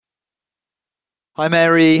Hi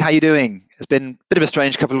Mary, how you doing? It's been a bit of a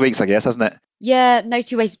strange couple of weeks, I guess, hasn't it? Yeah, no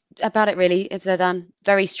two ways about it really. It's a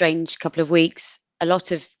very strange couple of weeks. A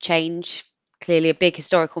lot of change, clearly a big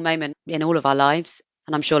historical moment in all of our lives.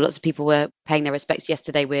 And I'm sure lots of people were paying their respects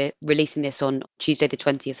yesterday. We're releasing this on Tuesday, the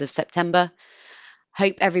 20th of September.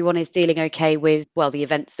 Hope everyone is dealing okay with, well, the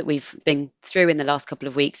events that we've been through in the last couple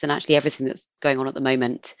of weeks and actually everything that's going on at the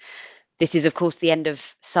moment. This is, of course, the end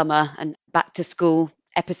of summer and back to school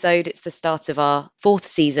episode. It's the start of our fourth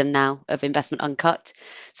season now of Investment Uncut.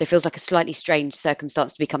 So it feels like a slightly strange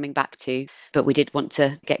circumstance to be coming back to, but we did want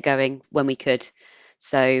to get going when we could.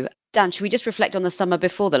 So, Dan, should we just reflect on the summer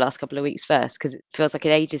before the last couple of weeks first? Because it feels like it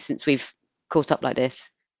ages since we've caught up like this.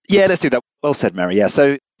 Yeah, let's do that. Well said, Mary. Yeah.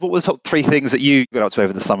 So, what were the top three things that you got up to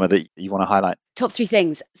over the summer that you want to highlight? Top three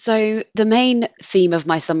things. So, the main theme of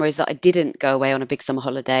my summer is that I didn't go away on a big summer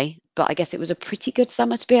holiday, but I guess it was a pretty good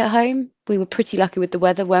summer to be at home. We were pretty lucky with the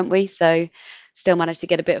weather, weren't we? So, still managed to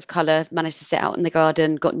get a bit of colour, managed to sit out in the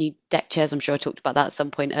garden, got new deck chairs. I'm sure I talked about that at some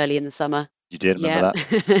point early in the summer. You did remember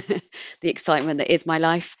Yeah, that? the excitement that is my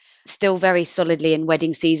life. Still very solidly in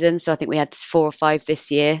wedding season. So, I think we had 4 or 5 this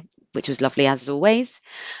year, which was lovely as always.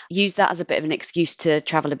 Used that as a bit of an excuse to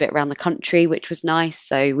travel a bit around the country, which was nice.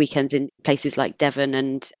 So weekends in places like Devon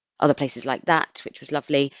and other places like that, which was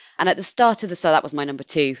lovely. And at the start of the so that was my number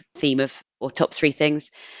two theme of or top three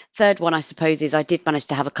things. Third one, I suppose, is I did manage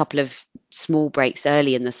to have a couple of small breaks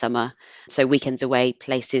early in the summer. So weekends away,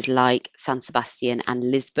 places like San Sebastian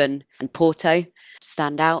and Lisbon and Porto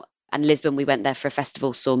stand out. And Lisbon, we went there for a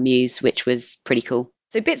festival, saw Muse, which was pretty cool.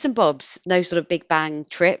 So bits and bobs, no sort of big bang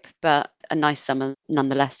trip, but a nice summer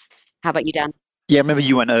nonetheless. How about you, Dan? Yeah, I remember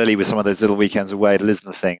you went early with some of those little weekends away. The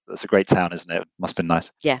Lisbon thing. That's a great town, isn't it? Must have been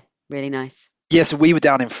nice. Yeah, really nice. Yeah, so we were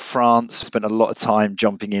down in France, spent a lot of time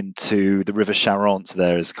jumping into the River Charente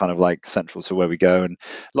there is kind of like central to where we go. And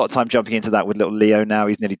a lot of time jumping into that with little Leo now.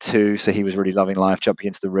 He's nearly 2, so he was really loving life, jumping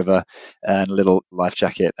into the river and a little life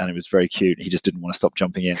jacket. And it was very cute. He just didn't want to stop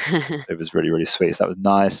jumping in. It was really, really sweet. So that was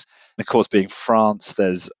nice. And of course, being France,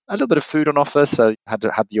 there's a little bit of food on offer. So I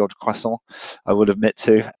had the odd croissant, I will admit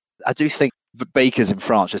to. I do think the bakers in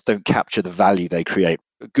France just don't capture the value they create.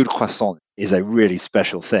 A good croissant is a really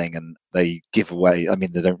special thing, and they give away. I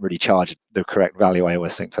mean, they don't really charge the correct value. I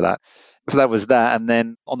always think for that. So that was that. And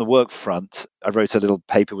then on the work front, I wrote a little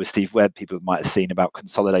paper with Steve Webb. People might have seen about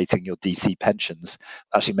consolidating your DC pensions.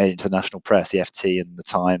 Actually made it into the national press, the FT and the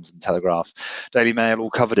Times and Telegraph, Daily Mail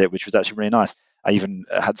all covered it, which was actually really nice. I even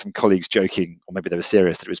had some colleagues joking, or maybe they were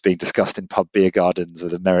serious, that it was being discussed in pub beer gardens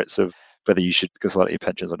of the merits of whether you should consolidate your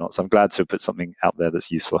pensions or not. So I'm glad to have put something out there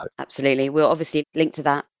that's useful. Absolutely. We'll obviously link to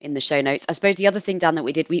that in the show notes. I suppose the other thing, Dan, that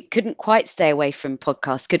we did, we couldn't quite stay away from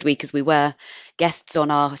podcasts, could we? Because we were guests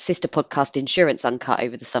on our sister podcast, Insurance Uncut,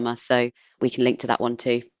 over the summer. So we can link to that one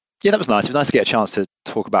too. Yeah, that was nice. It was nice to get a chance to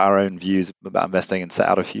talk about our own views about investing and set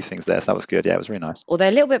out a few things there. So that was good. Yeah, it was really nice. Although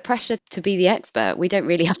a little bit pressure to be the expert. We don't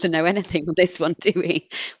really have to know anything on this one, do we?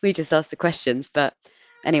 We just ask the questions. But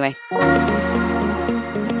anyway.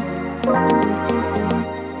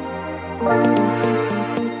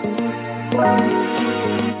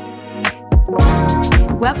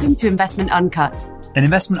 Welcome to Investment Uncut. In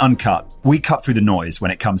Investment Uncut, we cut through the noise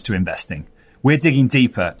when it comes to investing. We're digging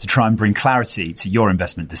deeper to try and bring clarity to your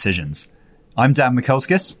investment decisions. I'm Dan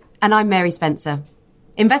Mikulskis. And I'm Mary Spencer.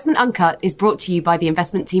 Investment Uncut is brought to you by the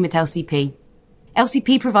investment team at LCP.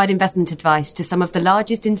 LCP provide investment advice to some of the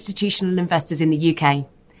largest institutional investors in the UK,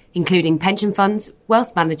 including pension funds,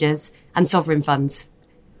 wealth managers, and sovereign funds.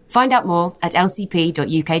 Find out more at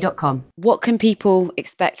lcp.uk.com. What can people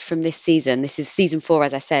expect from this season? This is season 4,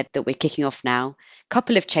 as I said, that we're kicking off now.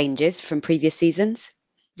 Couple of changes from previous seasons.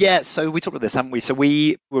 Yeah, so we talked about this, haven't we? So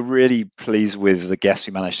we were really pleased with the guests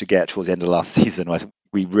we managed to get towards the end of last season. I think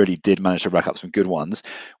we really did manage to rack up some good ones.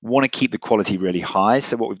 We want to keep the quality really high.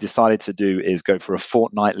 So what we've decided to do is go for a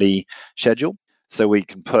fortnightly schedule so we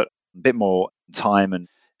can put a bit more time and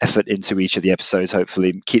effort into each of the episodes,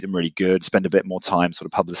 hopefully keep them really good, spend a bit more time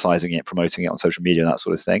sort of publicizing it, promoting it on social media and that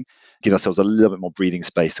sort of thing, give ourselves a little bit more breathing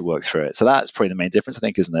space to work through it. So that's probably the main difference, I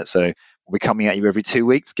think, isn't it? So we're coming at you every 2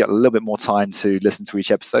 weeks, get a little bit more time to listen to each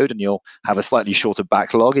episode, and you'll have a slightly shorter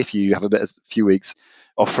backlog if you have a few weeks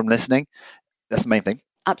off from listening. That's the main thing.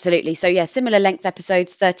 Absolutely. So yeah, similar length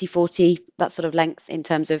episodes, 30, 40, that sort of length in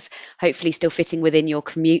terms of hopefully still fitting within your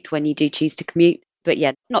commute when you do choose to commute. But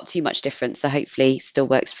yeah, not too much difference. So hopefully still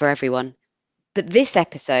works for everyone. But this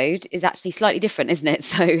episode is actually slightly different, isn't it?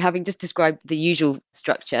 So having just described the usual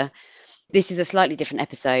structure, this is a slightly different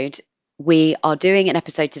episode. We are doing an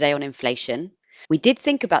episode today on inflation. We did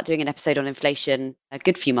think about doing an episode on inflation a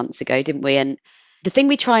good few months ago, didn't we? And The thing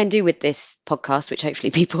we try and do with this podcast, which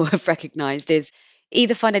hopefully people have recognized, is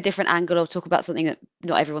either find a different angle or talk about something that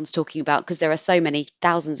not everyone's talking about, because there are so many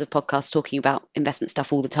thousands of podcasts talking about investment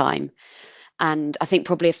stuff all the time. And I think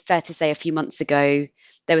probably fair to say a few months ago,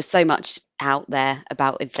 there was so much out there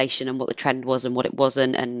about inflation and what the trend was and what it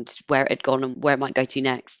wasn't and where it had gone and where it might go to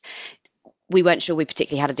next. We weren't sure we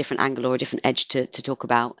particularly had a different angle or a different edge to talk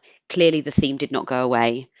about. Clearly, the theme did not go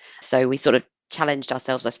away. So we sort of challenged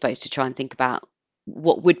ourselves, I suppose, to try and think about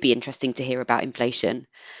what would be interesting to hear about inflation.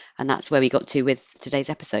 And that's where we got to with today's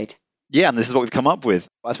episode. Yeah, and this is what we've come up with.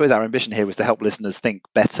 I suppose our ambition here was to help listeners think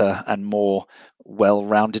better and more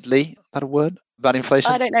well-roundedly. Is that a word? About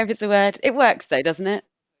inflation? I don't know if it's a word. It works though, doesn't it?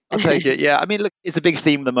 I'll take it. Yeah. I mean, look, it's a big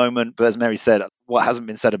theme at the moment, but as Mary said, what hasn't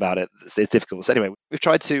been said about it, it's difficult. So anyway, we've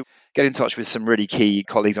tried to get in touch with some really key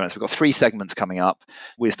colleagues on this. We've got 3 segments coming up.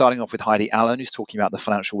 We're starting off with Heidi Allen, who's talking about the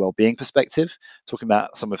financial well-being perspective, talking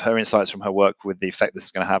about some of her insights from her work with the effect this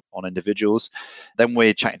is going to have on individuals. Then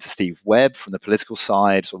we're chatting to Steve Webb from the political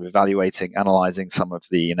side, sort of evaluating, analysing some of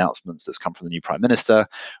the announcements that's come from the new Prime Minister,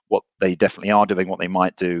 what they definitely are doing, what they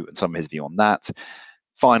might do, and some of his view on that.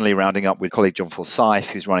 Finally, rounding up with colleague John Forsyth,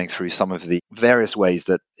 who's running through some of the various ways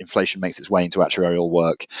that inflation makes its way into actuarial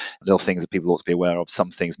work, little things that people ought to be aware of.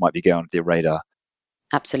 Some things might be going under the radar.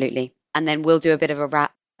 Absolutely. And then we'll do a bit of a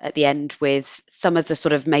wrap at the end with some of the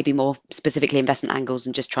sort of maybe more specifically investment angles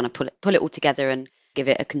and just trying to pull it all together and give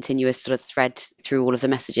it a continuous sort of thread through all of the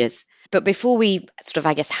messages. But before we sort of,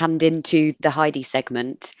 I guess, hand into the Heidi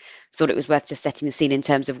segment, I thought it was worth just setting the scene in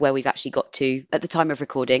terms of where we've actually got to at the time of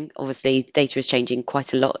recording. Obviously, data is changing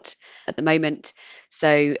quite a lot at the moment.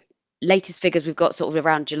 So latest figures we've got sort of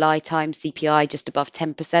around July time, CPI just above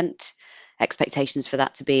 10%. Expectations for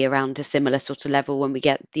that to be around a similar sort of level when we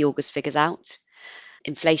get the August figures out.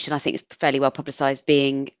 Inflation, I think, is fairly well publicised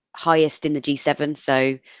being highest in the G7.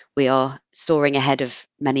 So we are soaring ahead of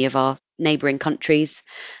many of our neighbouring countries.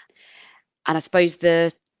 And I suppose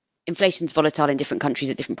the inflation's volatile in different countries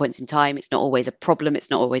at different points in time. It's not always a problem. It's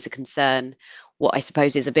not always a concern. What I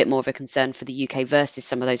suppose is a bit more of a concern for the UK versus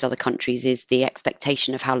some of those other countries is the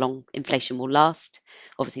expectation of how long inflation will last.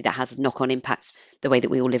 Obviously, that has knock-on impacts the way that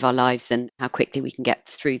we all live our lives and how quickly we can get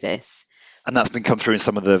through this. And that's been come through in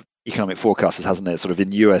some of the economic forecasters, hasn't it? Sort of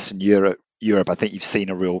in US and Europe, I think you've seen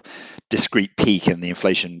a real discrete peak in the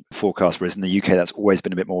inflation forecast, whereas in the UK, that's always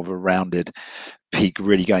been a bit more of a rounded peak,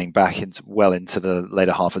 really going back into the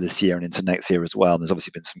later half of this year and into next year as well. And there's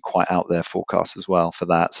obviously been some quite out there forecasts as well for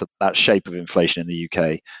that. So that shape of inflation in the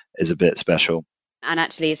UK is a bit special. And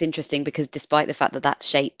actually, it's interesting because despite the fact that that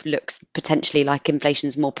shape looks potentially like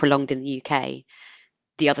inflation's more prolonged in the UK,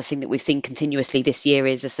 the other thing that we've seen continuously this year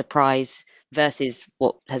is a surprise versus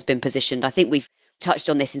what has been positioned. I think we've touched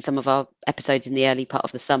on this in some of our episodes in the early part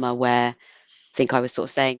of the summer where I think I was sort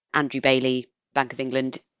of saying Andrew Bailey, Bank of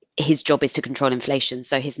England, his job is to control inflation.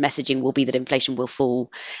 So his messaging will be that inflation will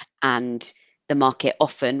fall and the market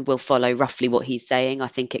often will follow roughly what he's saying. I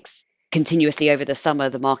think it's continuously over the summer,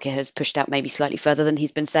 the market has pushed out maybe slightly further than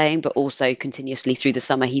he's been saying, but also continuously through the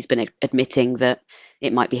summer, he's been admitting that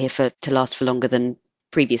it might be here to last for longer than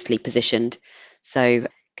previously positioned. So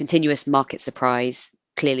continuous market surprise.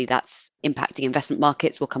 Clearly, that's impacting investment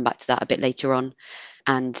markets. We'll come back to that a bit later on.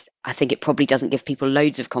 And I think it probably doesn't give people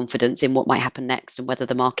loads of confidence in what might happen next and whether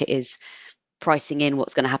the market is pricing in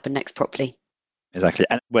what's going to happen next properly. Exactly.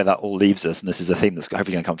 And where that all leaves us, and this is a theme that's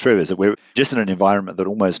hopefully going to come through, is that we're just in an environment that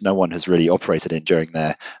almost no one has really operated in during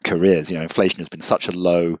their careers. You know, inflation has been such a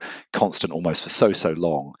low constant almost for so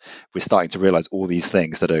long. We're starting to realize all these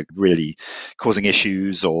things that are really causing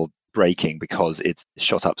issues or breaking because it's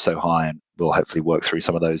shot up so high, and we'll hopefully work through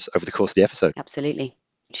some of those over the course of the episode. Absolutely.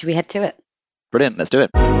 Should we head to it? Brilliant. Let's do it.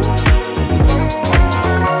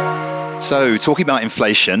 So, talking about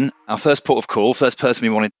inflation, our first port of call, first person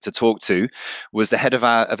we wanted to talk to was the head of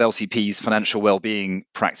LCP's financial wellbeing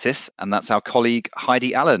practice, and that's our colleague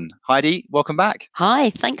Heidi Allen. Heidi, welcome back.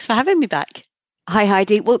 Hi, thanks for having me back. Hi,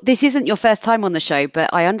 Heidi. Well, this isn't your first time on the show, but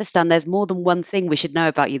I understand there's more than one thing we should know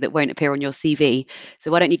about you that won't appear on your CV.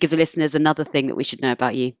 So why don't you give the listeners another thing that we should know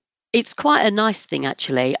about you? It's quite a nice thing,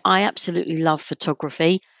 actually. I absolutely love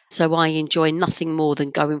photography. So I enjoy nothing more than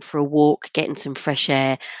going for a walk, getting some fresh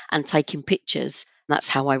air and taking pictures. That's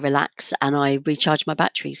how I relax and I recharge my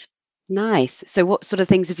batteries. Nice. So what sort of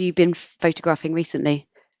things have you been photographing recently?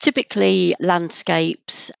 Typically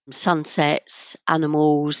landscapes, sunsets,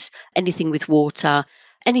 animals, anything with water,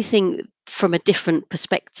 anything from a different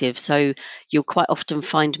perspective. So you'll quite often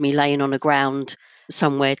find me laying on the ground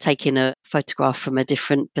somewhere taking a photograph from a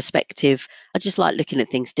different perspective. I just like looking at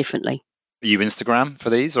things differently. Are you Instagram for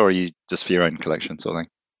these, or are you just for your own collection sort of thing?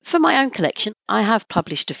 For my own collection, I have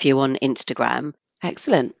published a few on Instagram.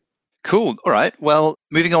 Excellent. Cool. All right. Well,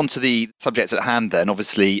 moving on to the subject at hand then,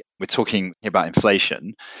 obviously, we're talking about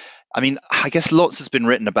inflation. I mean, I guess lots has been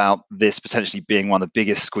written about this potentially being one of the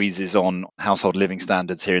biggest squeezes on household living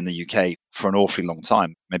standards here in the UK for an awfully long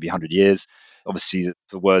time, maybe 100 years. Obviously,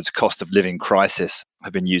 the words cost of living crisis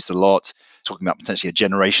have been used a lot, talking about potentially a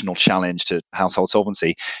generational challenge to household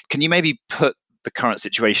solvency. Can you maybe put the current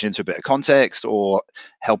situation into a bit of context or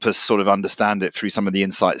help us sort of understand it through some of the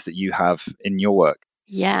insights that you have in your work?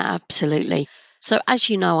 Yeah, absolutely. So, as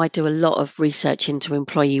you know, I do a lot of research into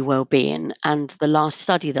employee well-being, and the last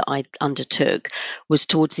study that I undertook was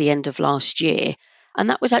towards the end of last year. And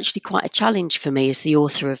that was actually quite a challenge for me as the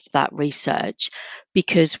author of that research,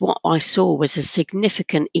 because what I saw was a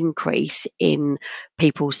significant increase in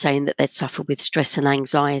people saying that they'd suffer with stress and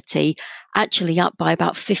anxiety, actually up by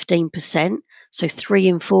about 15%. So, 3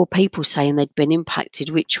 in 4 people saying they'd been impacted,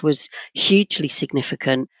 which was hugely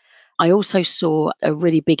significant. I also saw a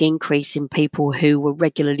really big increase in people who were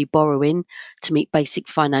regularly borrowing to meet basic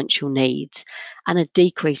financial needs and a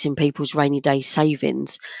decrease in people's rainy day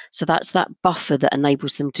savings. So that's that buffer that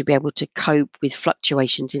enables them to be able to cope with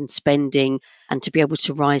fluctuations in spending and to be able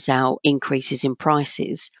to rise out increases in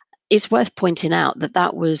prices. It's worth pointing out that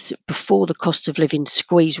that was before the cost of living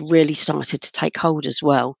squeeze really started to take hold as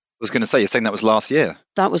well. I was going to say, you're saying that was last year.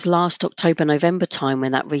 That was last October, November time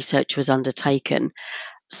when that research was undertaken.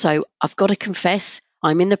 So I've got to confess,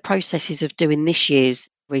 I'm in the processes of doing this year's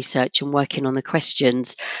research and working on the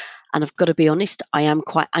questions. And I've got to be honest, I am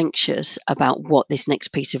quite anxious about what this next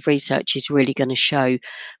piece of research is really going to show,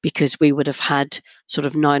 because we would have had sort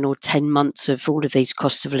of 9 or 10 months of all of these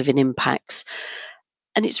cost of living impacts.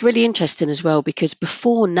 And it's really interesting as well, because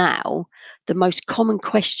before now, the most common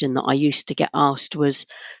question that I used to get asked was,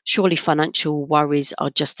 surely financial worries are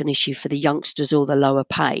just an issue for the youngsters or the lower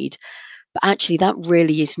paid. But actually, that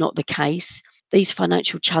really is not the case. These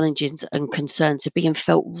financial challenges and concerns are being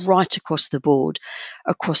felt right across the board,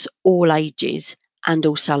 across all ages and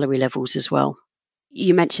all salary levels as well.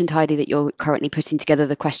 You mentioned, Heidi, that you're currently putting together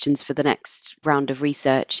the questions for the next round of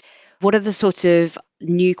research. What are the sort of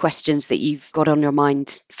new questions that you've got on your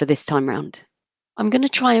mind for this time round? I'm going to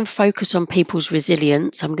try and focus on people's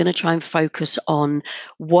resilience. I'm going to try and focus on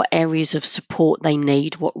what areas of support they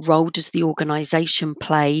need, what role does the organisation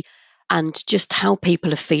play, and just how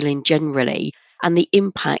people are feeling generally, and the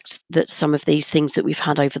impact that some of these things that we've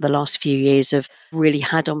had over the last few years have really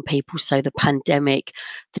had on people. So the pandemic,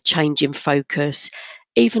 the change in focus,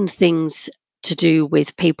 even things to do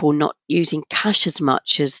with people not using cash as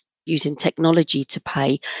much as using technology to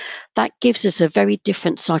pay. That gives us a very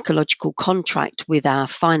different psychological contract with our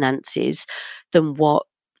finances than what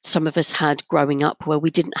some of us had growing up, where we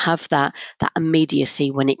didn't have that immediacy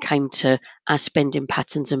when it came to our spending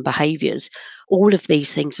patterns and behaviours. All of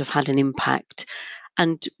these things have had an impact.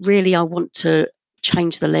 And really, I want to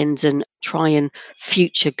change the lens and try and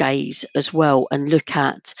future gaze as well, and look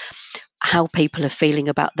at how people are feeling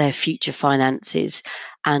about their future finances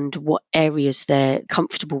and what areas they're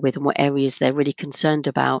comfortable with and what areas they're really concerned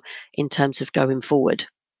about in terms of going forward.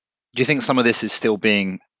 Do you think some of this is still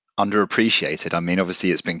being underappreciated? I mean,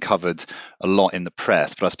 obviously, it's been covered a lot in the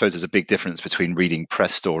press, but I suppose there's a big difference between reading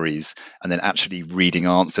press stories and then actually reading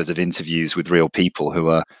answers of interviews with real people who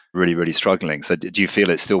are really, really struggling. So, do you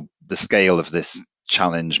feel it's still the scale of this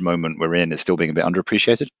challenge moment we're in is still being a bit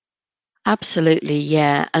underappreciated? Absolutely,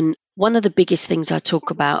 yeah. And one of the biggest things I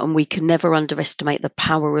talk about, and we can never underestimate the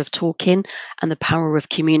power of talking and the power of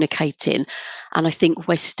communicating. And I think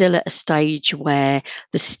we're still at a stage where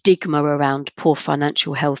the stigma around poor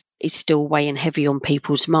financial health is still weighing heavy on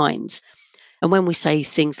people's minds. And when we say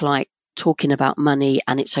things like talking about money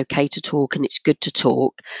and it's okay to talk and it's good to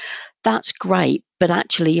talk, that's great. But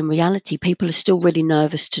actually, in reality, people are still really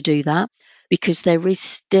nervous to do that, because there is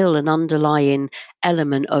still an underlying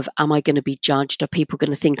element of, am I going to be judged? Are people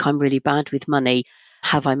going to think I'm really bad with money?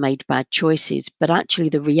 Have I made bad choices? But actually,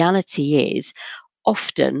 the reality is,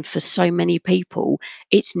 often for so many people,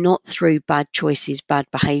 it's not through bad choices, bad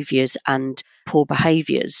behaviours, and poor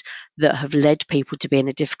behaviours that have led people to be in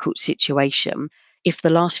a difficult situation. If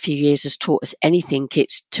the last few years has taught us anything,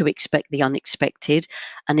 it's to expect the unexpected.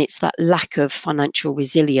 And it's that lack of financial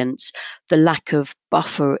resilience, the lack of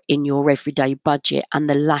buffer in your everyday budget, and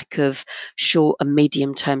the lack of short and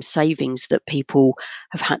medium term savings that people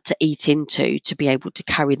have had to eat into to be able to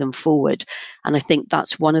carry them forward. And I think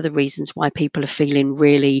that's one of the reasons why people are feeling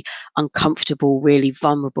really uncomfortable, really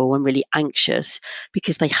vulnerable, and really anxious,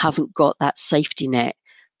 because they haven't got that safety net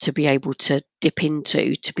to be able to dip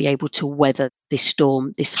into, to be able to weather this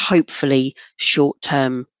storm, this hopefully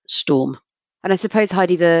short-term storm. And I suppose,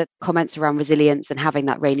 Heidi, the comments around resilience and having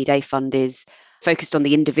that rainy day fund is focused on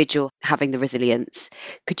the individual having the resilience.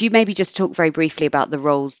 Could you maybe just talk very briefly about the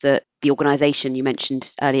roles that the organisation you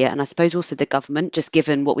mentioned earlier, and I suppose also the government, just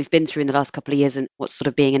given what we've been through in the last couple of years and what's sort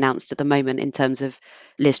of being announced at the moment in terms of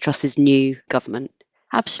Liz Truss's new government?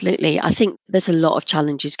 Absolutely. I think there's a lot of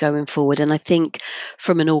challenges going forward. And I think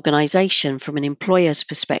from an organisation, from an employer's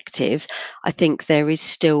perspective, I think there is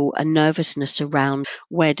still a nervousness around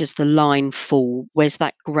where does the line fall? Where's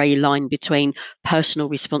that grey line between personal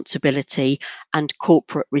responsibility and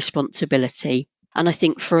corporate responsibility? And I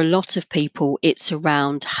think for a lot of people, it's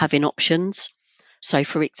around having options. So,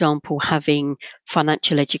 for example, having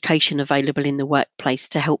financial education available in the workplace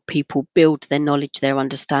to help people build their knowledge, their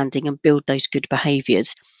understanding, and build those good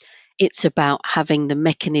behaviours. It's about having the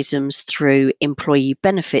mechanisms through employee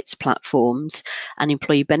benefits platforms and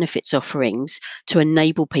employee benefits offerings to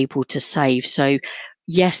enable people to save. So,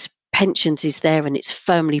 yes, pensions is there and it's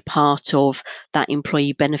firmly part of that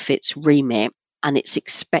employee benefits remit. And it's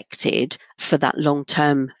expected for that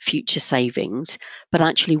long-term future savings. But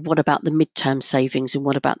actually, what about the mid-term savings and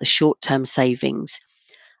what about the short-term savings?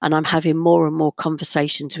 And I'm having more and more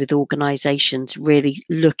conversations with organisations really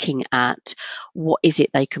looking at what is it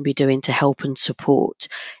they can be doing to help and support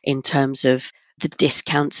in terms of the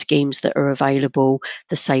discount schemes that are available,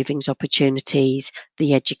 the savings opportunities,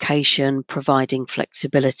 the education, providing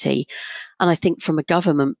flexibility. And I think from a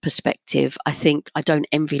government perspective, I don't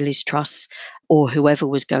envy Liz Truss or whoever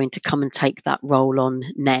was going to come and take that role on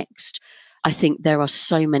next. I think there are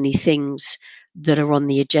so many things that are on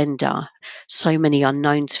the agenda, so many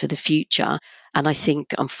unknowns for the future. And I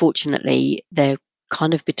think, unfortunately, they're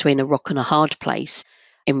kind of between a rock and a hard place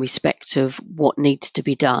in respect of what needs to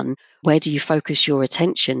be done. Where do you focus your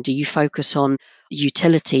attention? Do you focus on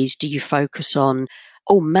utilities? Do you focus on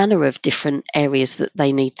all manner of different areas that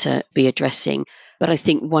they need to be addressing? But I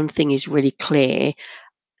think one thing is really clear: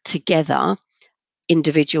 together,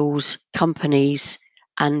 individuals, companies,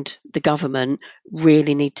 and the government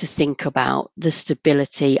really need to think about the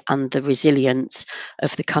stability and the resilience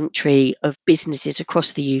of the country, of businesses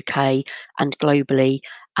across the UK and globally,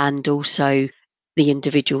 and also the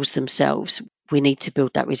individuals themselves. We need to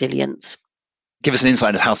build that resilience. Give us an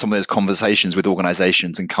insight into how some of those conversations with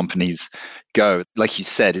organizations and companies go. Like you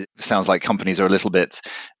said, it sounds like companies are a little bit,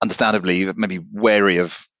 understandably, maybe wary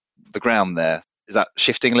of the ground there. Is that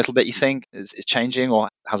shifting a little bit, you think? Is changing, or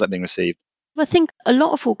how's that being received? I think a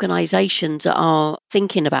lot of organisations are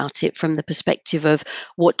thinking about it from the perspective of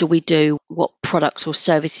what do we do, what products or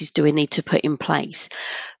services do we need to put in place.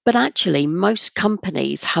 But actually, most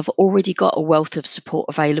companies have already got a wealth of support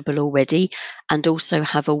available already and also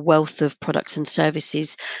have a wealth of products and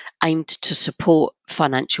services aimed to support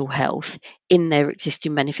financial health in their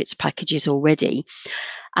existing benefits packages already.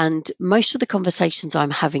 And most of the conversations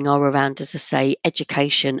I'm having are around, as I say,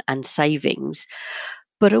 education and savings.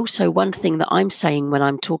 But also, one thing that I'm saying when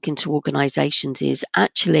I'm talking to organisations is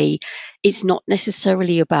actually it's not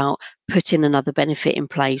necessarily about putting another benefit in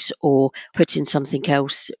place or putting something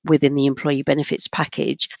else within the employee benefits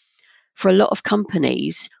package. For a lot of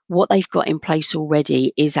companies, what they've got in place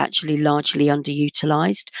already is actually largely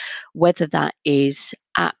underutilised, whether that is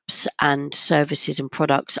apps and services and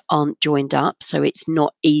products aren't joined up, so it's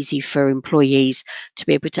not easy for employees to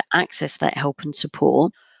be able to access that help and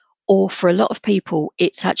support. Or for a lot of people,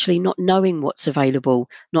 it's actually not knowing what's available,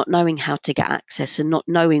 not knowing how to get access, and not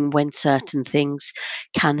knowing when certain things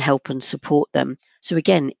can help and support them. So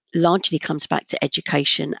again, largely comes back to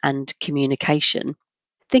education and communication.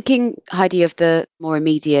 Thinking, Heidi, of the more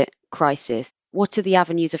immediate crisis, what are the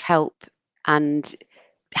avenues of help and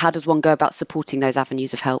how does one go about supporting those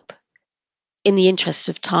avenues of help? In the interest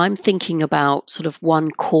of time, thinking about sort of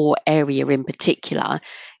one core area in particular,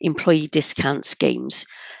 employee discount schemes.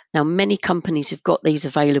 Now, many companies have got these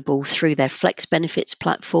available through their Flex Benefits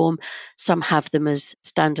platform. Some have them as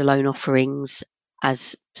standalone offerings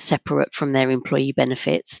as separate from their employee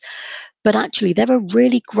benefits. But actually, they're a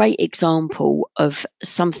really great example of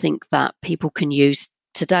something that people can use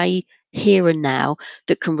today, here and now,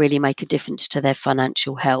 that can really make a difference to their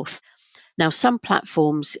financial health. Now, some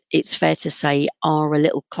platforms, it's fair to say, are a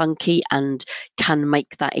little clunky and can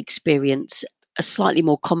make that experience a slightly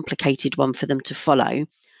more complicated one for them to follow.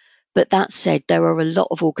 But that said, there are a lot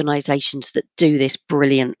of organisations that do this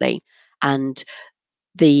brilliantly. And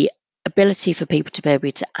the ability for people to be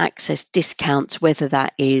able to access discounts, whether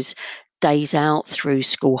that is days out through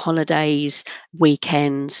school holidays,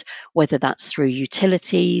 weekends, whether that's through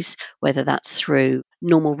utilities, whether that's through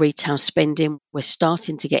normal retail spending. We're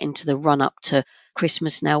starting to get into the run up to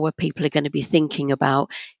Christmas now, where people are going to be thinking about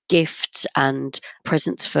gifts and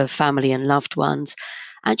presents for family and loved ones.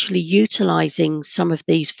 actually utilising some of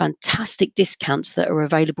these fantastic discounts that are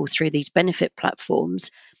available through these benefit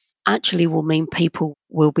platforms actually will mean people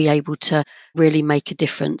will be able to really make a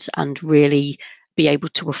difference and really be able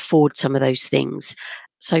to afford some of those things.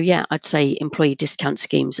 So yeah, I'd say employee discount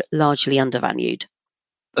schemes largely undervalued.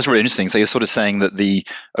 That's really interesting. So you're sort of saying that the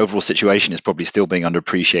overall situation is probably still being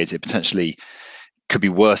underappreciated, potentially could be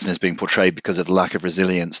worse than it's being portrayed because of the lack of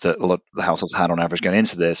resilience that a lot of the households had on average going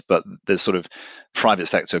into this. But the sort of private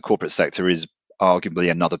sector, corporate sector is arguably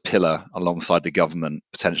another pillar alongside the government,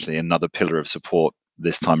 potentially another pillar of support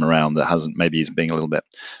this time around that hasn't, maybe is being a little bit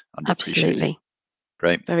underappreciated. Absolutely.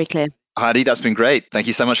 Great. Very clear. Heidi, that's been great. Thank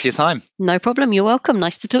you so much for your time. No problem. You're welcome.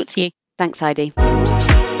 Nice to talk to you. Thanks, Heidi.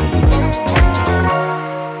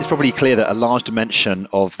 It's probably clear that a large dimension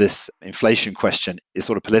of this inflation question is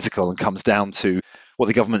sort of political and comes down to what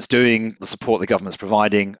the government's doing, the support the government's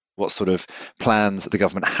providing, what sort of plans the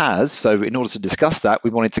government has. So in order to discuss that, we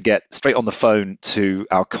wanted to get straight on the phone to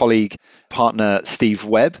our colleague, partner, Steve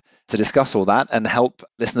Webb, to discuss all that and help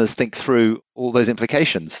listeners think through all those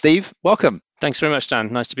implications. Steve, welcome. Thanks very much,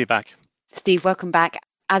 Dan. Nice to be back. Steve, welcome back.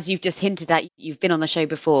 As you've just hinted at, you've been on the show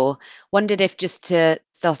before. Wondered if, just to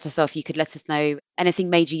start us off, you could let us know anything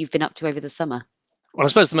major you've been up to over the summer. Well, I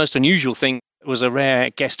suppose the most unusual thing was a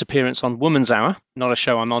rare guest appearance on Woman's Hour, not a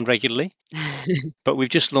show I'm on regularly. But we've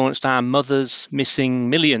just launched our Mothers Missing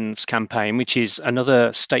Millions campaign, which is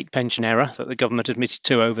another state pension error that the government admitted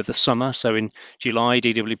to over the summer. So in July,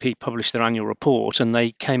 DWP published their annual report and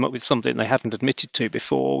they came up with something they hadn't admitted to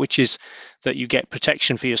before, which is that you get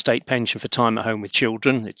protection for your state pension for time at home with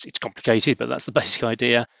children. It's complicated, but that's the basic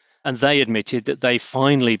idea. And they admitted that they've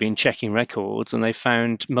finally been checking records and they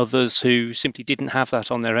found mothers who simply didn't have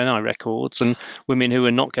that on their NI records and women who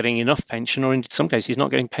are not getting enough pension or in some cases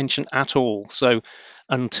not getting pension at all. So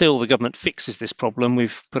until the government fixes this problem,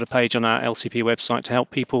 we've put a page on our LCP website to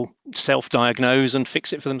help people self-diagnose and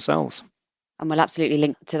fix it for themselves. And we'll absolutely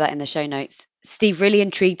link to that in the show notes. Steve, really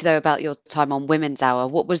intrigued though about your time on Women's Hour.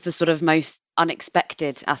 What was the sort of most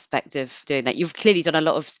unexpected aspect of doing that? You've clearly done a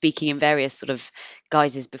lot of speaking in various sort of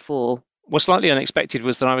guises before. What's slightly unexpected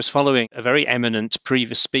was that I was following a very eminent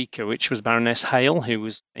previous speaker, which was Baroness Hale, who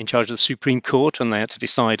was in charge of the Supreme Court, and they had to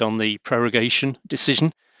decide on the prorogation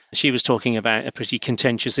decision. She was talking about a pretty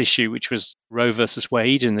contentious issue, which was Roe versus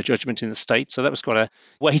Wade and the judgment in the state. So that was quite a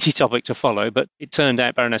weighty topic to follow. But it turned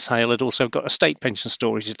out Baroness Hale had also got a state pension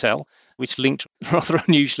story to tell, which linked rather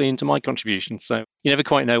unusually into my contribution. So you never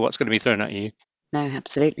quite know what's going to be thrown at you. No,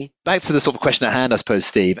 absolutely. Back to the sort of question at hand, I suppose,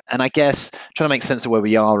 Steve, and I guess trying to make sense of where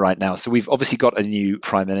we are right now. So we've obviously got a new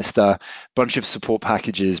Prime Minister, a bunch of support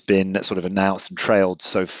packages been sort of announced and trailed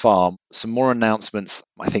so far. Some more announcements,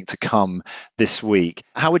 I think, to come this week.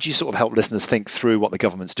 How would you sort of help listeners think through what the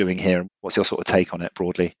government's doing here? And what's your sort of take on it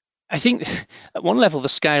broadly? I think at one level, the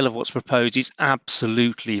scale of what's proposed is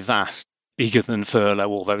absolutely vast. Bigger than furlough,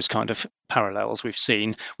 all those kind of parallels we've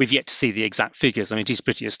seen. We've yet to see the exact figures. I mean, it is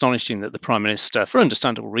pretty astonishing that the Prime Minister, for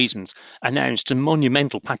understandable reasons, announced a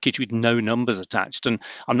monumental package with no numbers attached. And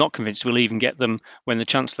I'm not convinced we'll even get them when the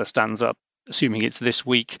Chancellor stands up, assuming it's this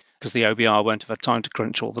week, because the OBR won't have had time to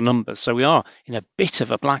crunch all the numbers. So we are in a bit of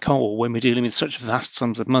a black hole when we're dealing with such vast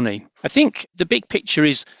sums of money. I think the big picture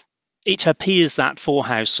is it appears that for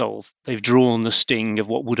households, they've drawn the sting of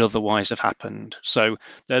what would otherwise have happened. So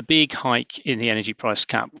the big hike in the energy price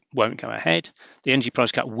cap won't go ahead. The energy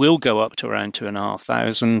price cap will go up to around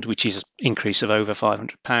 2,500, which is an increase of over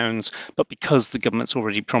 £500. But because the government's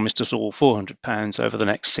already promised us all £400 over the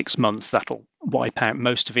next 6 months, that'll wipe out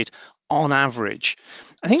most of it on average.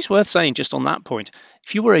 I think it's worth saying just on that point,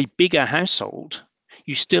 if you were a bigger household,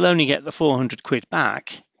 you still only get the £400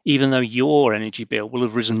 back, even though your energy bill will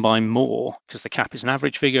have risen by more, because the cap is an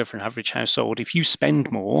average figure for an average household. If you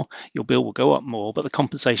spend more, your bill will go up more, but the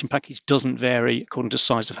compensation package doesn't vary according to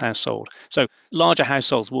size of household. So larger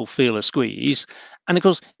households will feel a squeeze. And of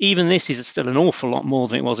course, even this is still an awful lot more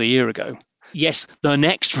than it was a year ago. Yes, the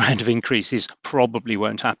next round of increases probably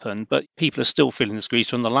won't happen, but people are still feeling the squeeze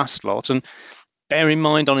from the last lot. And bear in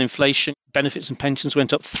mind, on inflation, benefits and pensions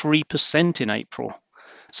went up 3% in April.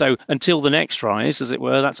 So until the next rise, as it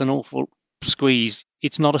were, that's an awful squeeze.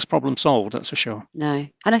 It's not a problem solved, that's for sure. No.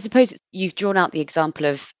 And I suppose you've drawn out the example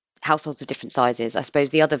of households of different sizes. I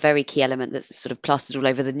suppose the other very key element that's sort of plastered all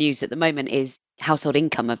over the news at the moment is household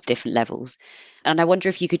income of different levels. And I wonder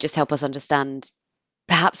if you could just help us understand,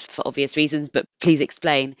 perhaps for obvious reasons, but please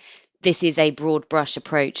explain, this is a broad brush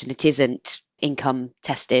approach and it isn't income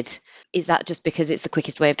tested. Is that just because it's the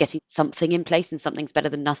quickest way of getting something in place and something's better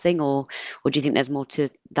than nothing, or do you think there's more to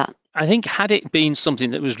that I think had it been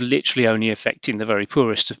something that was literally only affecting the very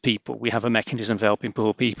poorest of people, we have a mechanism for helping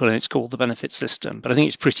poor people and it's called the benefit system. But I think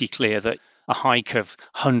it's pretty clear that a hike of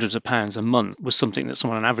hundreds of pounds a month was something that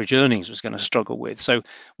someone on average earnings was going to struggle with. So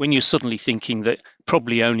when you're suddenly thinking that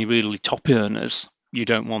probably only really top earners you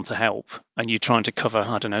don't want to help and you're trying to cover,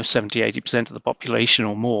 70-80% of the population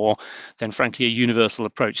or more, then frankly a universal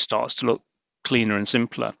approach starts to look cleaner and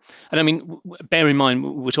simpler. And I mean, bear in mind,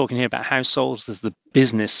 we're talking here about households. There's the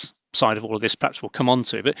business side of all of this, perhaps we'll come on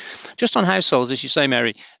to. But just on households, as you say,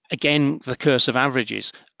 Mary, again, the curse of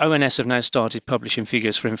averages. ONS have now started publishing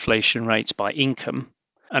figures for inflation rates by income.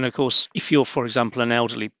 And of course, if you're, for example, an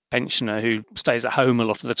elderly pensioner who stays at home a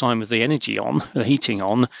lot of the time with the energy on, the heating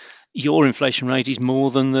on, your inflation rate is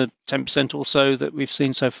more than the 10% or so that we've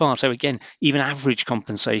seen so far. So again, even average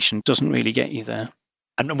compensation doesn't really get you there.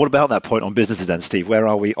 And what about that point on businesses then, Steve? Where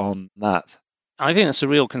are we on that? I think that's a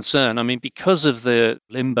real concern. I mean, because of the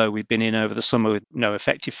limbo we've been in over the summer with no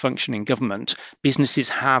effective functioning government, businesses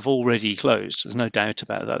have already closed. There's no doubt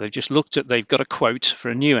about that. They've got a quote for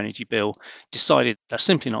a new energy bill, decided they're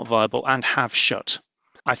simply not viable and have shut.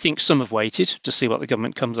 I think some have waited to see what the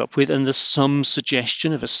government comes up with, and there's some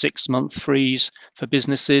suggestion of a 6-month freeze for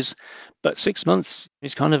businesses. But 6 months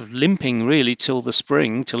is kind of limping really till the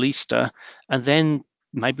spring, till Easter, and then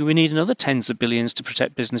maybe we need another tens of billions to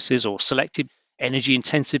protect businesses or selected energy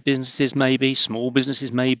intensive businesses, maybe small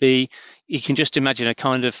businesses, maybe. You can just imagine a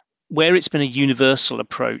kind of where it's been a universal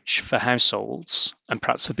approach for households and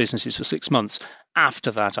perhaps for businesses for 6 months. After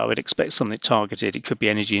that, I would expect something targeted. It could be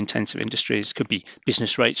energy intensive industries, could be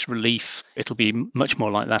business rates relief. It'll be much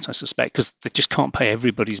more like that, I suspect, because they just can't pay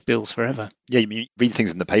everybody's bills forever. Yeah, you read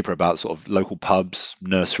things in the paper about sort of local pubs,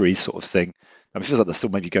 nurseries sort of thing. I mean, it feels like they're still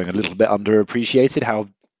maybe going a little bit underappreciated how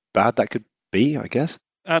bad that could be, I guess.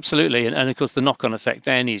 Absolutely. And of course, the knock-on effect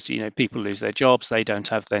then is, people lose their jobs. They don't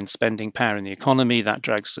have then spending power in the economy. That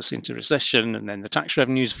drags us into recession, and then the tax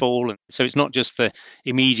revenues fall. And so it's not just the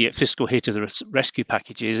immediate fiscal hit of the rescue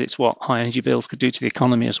packages. It's what high energy bills could do to the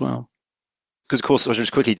economy as well. Because, of course,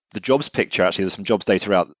 just quickly, the jobs picture, actually, there's some jobs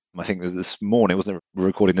data out, I think this morning, wasn't it? We're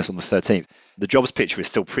recording this on the 13th. The jobs picture is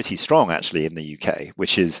still pretty strong, actually, in the UK,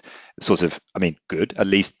 which is sort of, good. At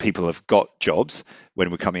least people have got jobs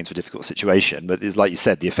when we're coming into a difficult situation. But it's like you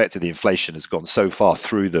said, the effect of the inflation has gone so far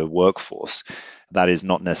through the workforce that is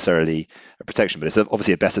not necessarily a protection. But it's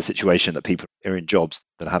obviously a better situation that people are in jobs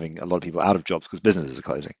than having a lot of people out of jobs because businesses are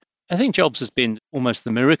closing. I think jobs has been almost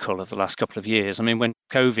the miracle of the last couple of years. I mean, when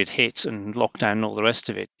COVID hit and lockdown and all the rest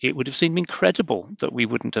of it, it would have seemed incredible that we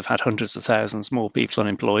wouldn't have had hundreds of thousands more people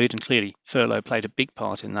unemployed. And clearly, furlough played a big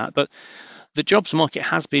part in that. But the jobs market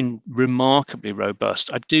has been remarkably robust.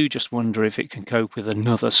 I do just wonder if it can cope with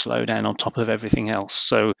another slowdown on top of everything else.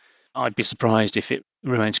 So I'd be surprised if it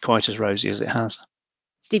remains quite as rosy as it has.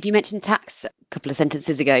 Steve, you mentioned tax a couple of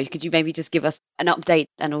sentences ago. Could you maybe just give us an update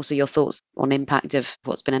and also your thoughts on impact of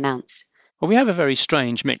what's been announced? Well, we have a very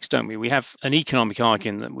strange mix, don't we? We have an economic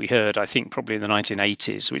argument that we heard, I think, probably in the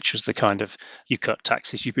 1980s, which was the kind of you cut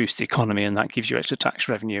taxes, you boost the economy, and that gives you extra tax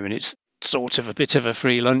revenue. And it's sort of a bit of a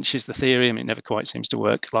free lunch is the theory. I mean, it never quite seems to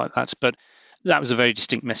work like that. But that was a very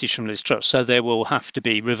distinct message from Liz Truss. So there will have to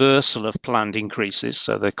be reversal of planned increases.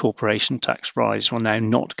 So the corporation tax rise will now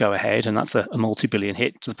not go ahead, and that's a multi-billion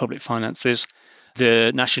hit to the public finances.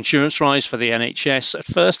 The national insurance rise for the NHS. At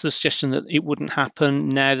first, the suggestion that it wouldn't happen.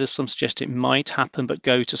 Now there's some suggestion it might happen, but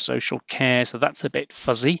go to social care. So that's a bit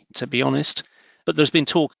fuzzy, to be honest. But there's been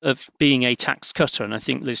talk of being a tax cutter, and I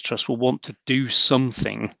think Liz Truss will want to do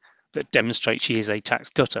something that demonstrates she is a tax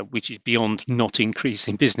cutter, which is beyond not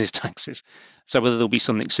increasing business taxes. So whether there'll be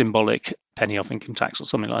something symbolic, penny off income tax or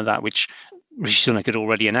something like that, which Rishi Sunak had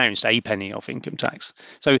already announced, a penny off income tax.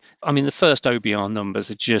 So, the first OBR numbers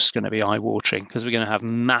are just going to be eye-watering because we're going to have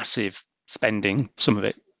massive spending, some of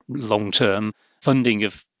it long-term, funding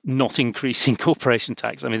of not increasing corporation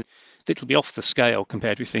tax. It'll be off the scale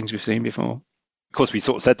compared with things we've seen before. Of course, we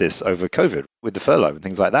sort of said this over COVID with the furlough and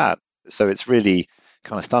things like that. So it's really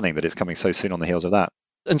kind of stunning that it's coming so soon on the heels of that.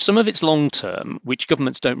 And some of it's long term, which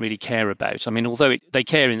governments don't really care about. Although they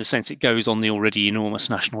care in the sense it goes on the already enormous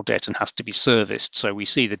national debt and has to be serviced. So we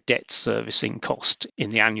see the debt servicing cost in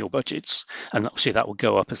the annual budgets. And obviously that will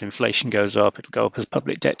go up as inflation goes up. It'll go up as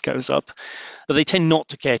public debt goes up. But they tend not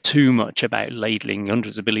to care too much about ladling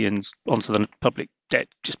hundreds of billions onto the public debt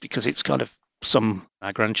just because it's kind of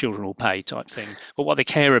our grandchildren will pay type thing. But what they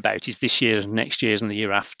care about is this year and next year's and the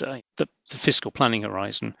year after, the fiscal planning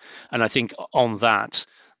horizon. And I think on that,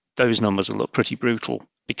 those numbers will look pretty brutal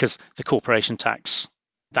because the corporation tax,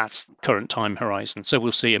 that's current time horizon. So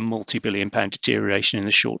we'll see a multi-billion pound deterioration in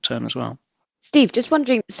the short term as well. Steve, just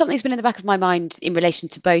wondering, something's been in the back of my mind in relation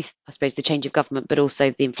to both, I suppose, the change of government, but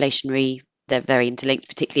also the inflationary, they're very interlinked,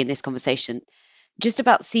 particularly in this conversation, just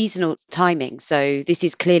about seasonal timing. So this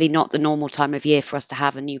is clearly not the normal time of year for us to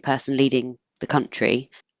have a new person leading the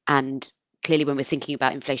country. And clearly when we're thinking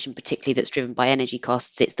about inflation, particularly that's driven by energy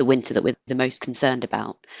costs, it's the winter that we're the most concerned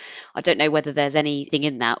about. I don't know whether there's anything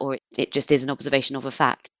in that or it just is an observation of a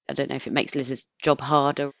fact. I don't know if it makes Liz's job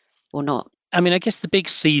harder or not. I mean, I guess the big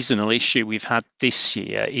seasonal issue we've had this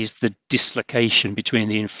year is the dislocation between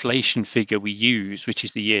the inflation figure we use, which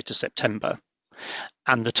is the year to September,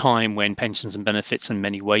 and the time when pensions and benefits and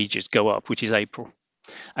many wages go up, which is April.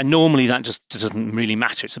 And normally that just doesn't really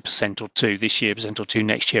matter. It's a percent or two this year, percent or two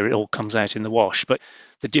next year. It all comes out in the wash. But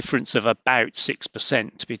the difference of about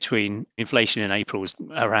 6% between inflation in April was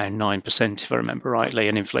around 9%, if I remember rightly,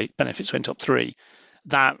 and benefits went up 3%.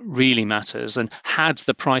 That really matters. And had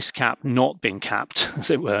the price cap not been capped, as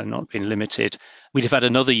it were, not been limited, we'd have had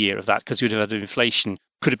another year of that because we'd have had inflation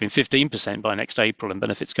could have been 15% by next April and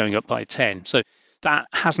benefits going up by 10%. So that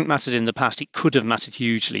hasn't mattered in the past. It could have mattered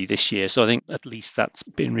hugely this year. So I think at least that's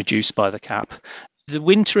been reduced by the cap. The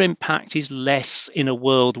winter impact is less in a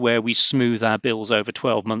world where we smooth our bills over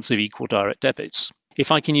 12 months of equal direct debits.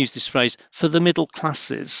 If I can use this phrase, for the middle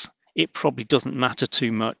classes, it probably doesn't matter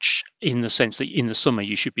too much in the sense that in the summer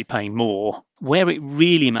you should be paying more. Where it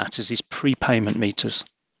really matters is prepayment meters.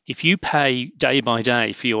 If you pay day by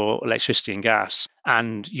day for your electricity and gas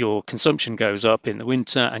and your consumption goes up in the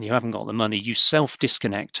winter and you haven't got the money, you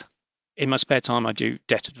self-disconnect. In my spare time, I do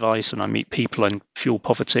debt advice and I meet people in fuel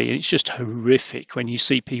poverty. And it's just horrific when you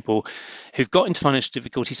see people who've got into financial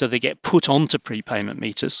difficulty, so they get put onto prepayment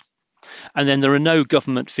meters. And then there are no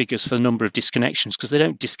government figures for the number of disconnections because they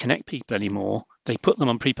don't disconnect people anymore. They put them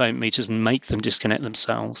on prepayment meters and make them disconnect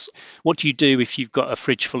themselves. What do you do if you've got a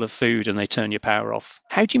fridge full of food and they turn your power off?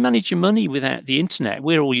 How do you manage your money without the internet?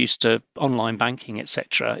 We're all used to online banking,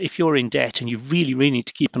 etc. If you're in debt and you really, really need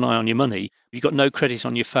to keep an eye on your money, you've got no credit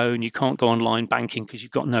on your phone, you can't go online banking because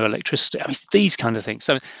you've got no electricity. I mean, these kind of things.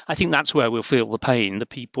 So I think that's where we'll feel the pain, the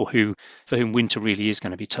people for whom winter really is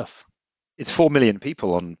going to be tough. It's 4 million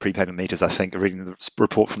people on prepayment meters, I think, reading the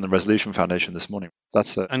report from the Resolution Foundation this morning.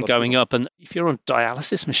 That's and going up. And if you're on a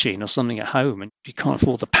dialysis machine or something at home and you can't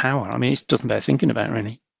afford the power, I mean, it doesn't bear thinking about,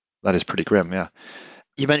 really. That is pretty grim, yeah.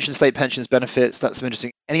 You mentioned state pensions benefits. That's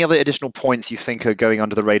interesting. Any other additional points you think are going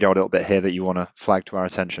under the radar a little bit here that you want to flag to our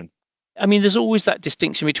attention? I mean, there's always that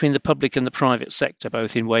distinction between the public and the private sector,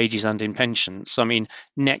 both in wages and in pensions. I mean,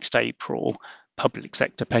 next April, public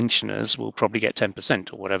sector pensioners will probably get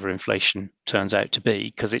 10% or whatever inflation turns out to be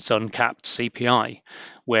because it's uncapped CPI,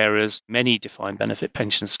 whereas many defined benefit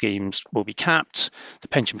pension schemes will be capped. The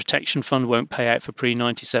Pension Protection Fund won't pay out for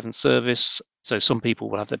pre-97 service, so some people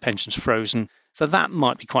will have their pensions frozen. So that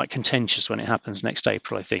might be quite contentious when it happens next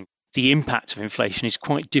April, I think. The impact of inflation is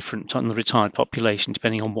quite different on the retired population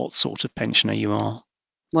depending on what sort of pensioner you are.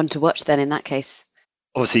 One to watch then in that case.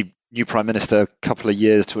 Obviously, new Prime Minister, a couple of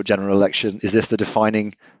years to a general election. Is this the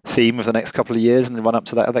defining theme of the next couple of years and the run up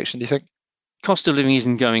to that election, do you think? Cost of living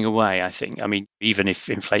isn't going away, I think. I mean, even if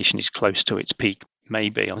inflation is close to its peak,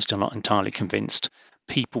 maybe, I'm still not entirely convinced.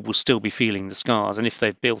 People will still be feeling the scars. And if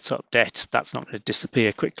they've built up debt, that's not going to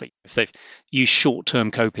disappear quickly. If they've used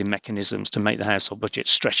short-term coping mechanisms to make the household budget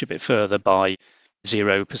stretch a bit further by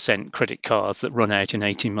 0% credit cards that run out in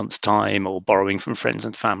 18 months' time, or borrowing from friends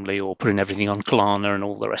and family, or putting everything on Klarna and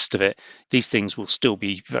all the rest of it, these things will still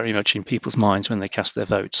be very much in people's minds when they cast their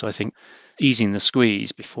vote. So I think easing the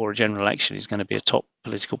squeeze before a general election is going to be a top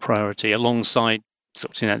political priority, alongside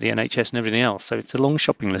sorting out the NHS and everything else. So it's a long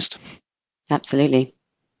shopping list. Absolutely.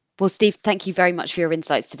 Well, Steve, thank you very much for your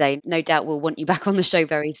insights today. No doubt we'll want you back on the show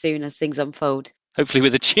very soon as things unfold. Hopefully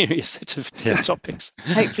with a cheerier set of topics.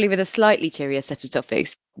 Hopefully with a slightly cheerier set of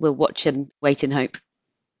topics. We'll watch and wait in hope.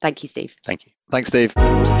 Thank you, Steve. Thank you. Thanks, Steve.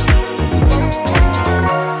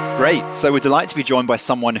 Great. So we're delighted to be joined by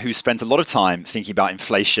someone who spent a lot of time thinking about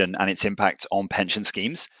inflation and its impact on pension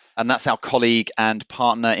schemes. And that's our colleague and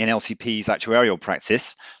partner in LCP's actuarial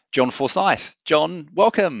practice, John Forsyth. John,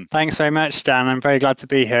 welcome. Thanks very much, Dan. I'm very glad to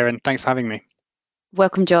be here and thanks for having me.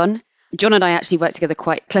 Welcome, John. John and I actually work together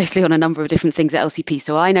quite closely on a number of different things at LCP,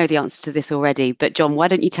 so I know the answer to this already. But John, why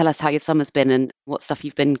don't you tell us how your summer's been and what stuff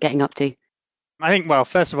you've been getting up to? I think, well,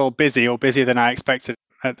 first of all, busy, or busier than I expected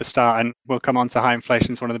at the start, and we'll come on to high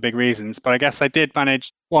inflation is one of the big reasons. But I guess I did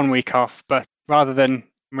manage 1 week off, but rather than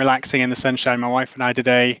relaxing in the sunshine, my wife and I did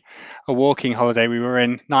a walking holiday. We were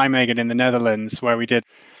in Nijmegen in the Netherlands, where we did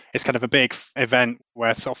it's kind of a big event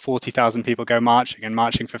where sort of 40,000 people go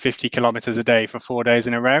marching for 50 kilometers a day for 4 days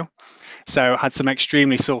in a row. So had some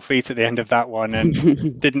extremely sore feet at the end of that one and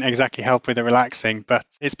didn't exactly help with the relaxing, but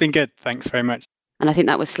it's been good. Thanks very much. And I think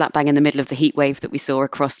that was slap bang in the middle of the heat wave that we saw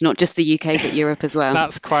across not just the UK, but Europe as well.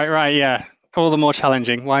 That's quite right, yeah. All the more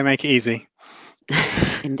challenging. Why make it easy?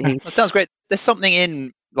 Indeed. That sounds great. There's something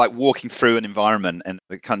in like walking through an environment and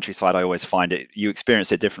the countryside. I always find it, you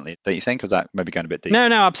experience it differently, don't you think? Or is that maybe going a bit deep? No,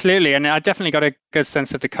 absolutely. And I definitely got a good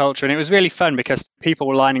sense of the culture. And it was really fun because people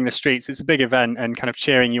were lining the streets. It's a big event and kind of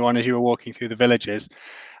cheering you on as you were walking through the villages.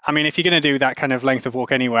 I mean, if you're going to do that kind of length of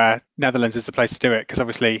walk anywhere, Netherlands is the place to do it because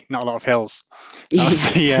obviously not a lot of hills.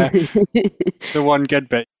 That's the one good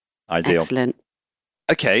bit. Ideal. Excellent.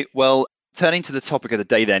 Okay, well, turning to the topic of the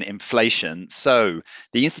day then, inflation. So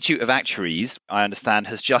the Institute of Actuaries, I understand,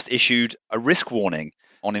 has just issued a risk warning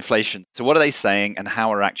on inflation. So what are they saying and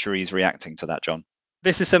how are actuaries reacting to that, John?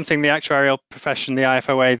 This is something the actuarial profession, the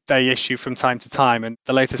IFOA, they issue from time to time. And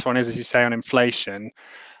the latest one is, as you say, on inflation.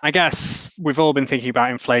 I guess we've all been thinking about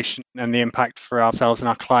inflation and the impact for ourselves and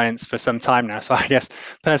our clients for some time now. So I guess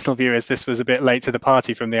personal view is this was a bit late to the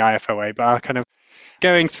party from the IFOA, but I'll kind of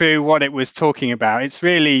going through what it was talking about. It's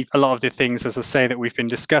really a lot of the things, as I say, that we've been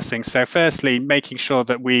discussing. So firstly, making sure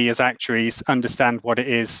that we as actuaries understand what it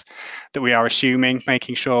is that we are assuming,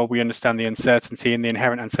 making sure we understand the uncertainty and the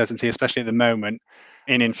inherent uncertainty, especially at the moment,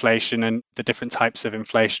 in inflation and the different types of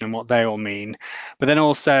inflation and what they all mean. But then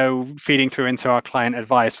also feeding through into our client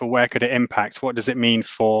advice for where could it impact? What does it mean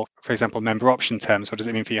for example, member option terms? What does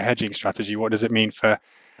it mean for your hedging strategy? What does it mean for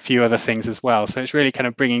a few other things as well? So it's really kind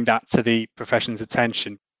of bringing that to the profession's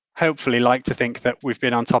attention. Hopefully like to think that we've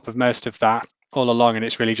been on top of most of that all along, and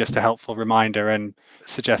it's really just a helpful reminder and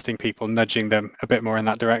suggesting people, nudging them a bit more in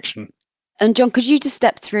that direction. And John, could you just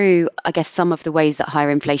step through, I guess, some of the ways that higher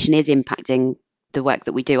inflation is impacting the work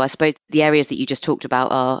that we do? I suppose the areas that you just talked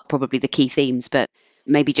about are probably the key themes, but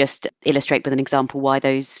maybe just illustrate with an example why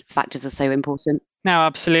those factors are so important. No,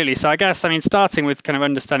 absolutely. So I guess, starting with kind of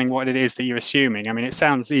understanding what it is that you're assuming. It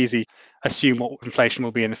sounds easy, assume what inflation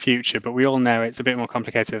will be in the future, but we all know it's a bit more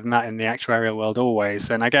complicated than that in the actuarial world always.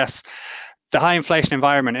 And I guess the high inflation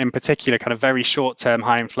environment in particular, kind of very short-term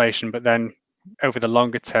high inflation, but then over the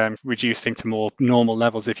longer term, reducing to more normal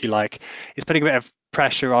levels, if you like, is putting a bit of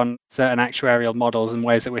pressure on certain actuarial models and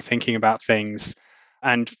ways that we're thinking about things.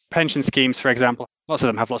 And pension schemes, for example, lots of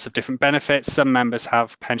them have lots of different benefits. Some members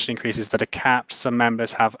have pension increases that are capped. Some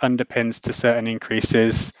members have underpins to certain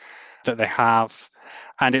increases that they have.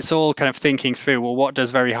 And it's all kind of thinking through, well, what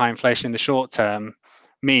does very high inflation in the short term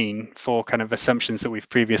mean for kind of assumptions that we've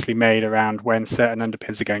previously made around when certain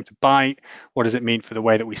underpins are going to bite? What does it mean for the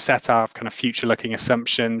way that we set our kind of future looking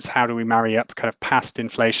assumptions? How do we marry up kind of past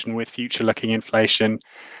inflation with future looking inflation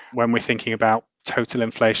when we're thinking about total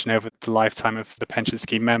inflation over the lifetime of the pension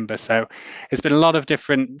scheme member? So it's been a lot of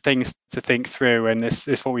different things to think through, and this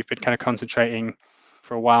is what we've been kind of concentrating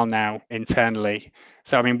for a while now internally.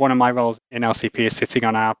 So one of my roles in LCP is sitting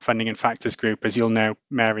on our funding and factors group, as you'll know,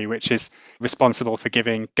 Mary, which is responsible for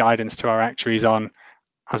giving guidance to our actuaries on,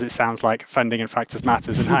 as it sounds like, funding and factors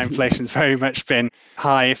matters, and high inflation's very much been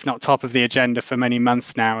high, if not top of the agenda for many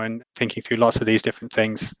months now, and thinking through lots of these different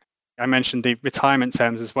things. I mentioned the retirement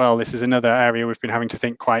terms as well. This is another area we've been having to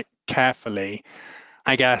think quite carefully.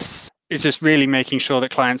 I guess it's just really making sure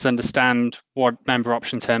that clients understand what member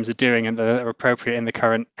option terms are doing and that they're appropriate in the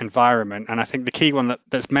current environment. And I think the key one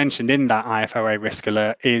that's mentioned in that IFOA risk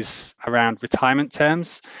alert is around retirement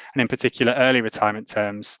terms, and in particular early retirement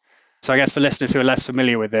terms. So I guess for listeners who are less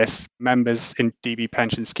familiar with this, members in DB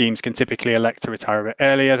pension schemes can typically elect to retire a bit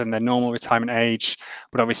earlier than their normal retirement age,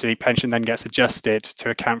 but obviously pension then gets adjusted to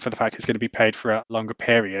account for the fact it's going to be paid for a longer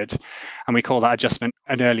period. And we call that adjustment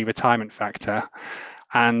an early retirement factor.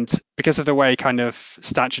 And because of the way kind of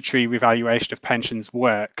statutory revaluation of pensions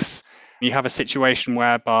works, you have a situation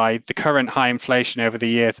whereby the current high inflation over the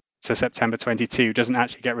year to September 22 doesn't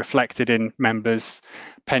actually get reflected in members'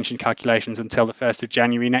 pension calculations until the 1st of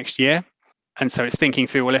January next year. And so it's thinking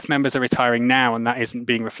through, well, if members are retiring now and that isn't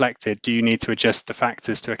being reflected, do you need to adjust the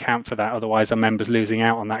factors to account for that? Otherwise, are members losing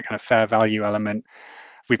out on that kind of fair value element?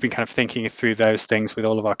 We've been kind of thinking through those things with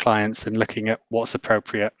all of our clients and looking at what's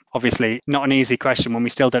appropriate. Obviously, not an easy question when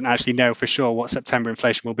we still don't actually know for sure what September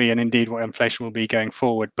inflation will be and indeed what inflation will be going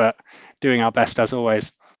forward, but doing our best as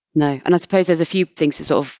always. No, and I suppose there's a few things to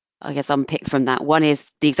sort of, I guess, unpick from that. One is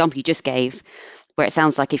the example you just gave, where it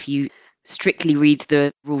sounds like if you strictly read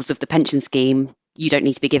the rules of the pension scheme, you don't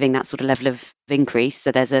need to be giving that sort of level of increase.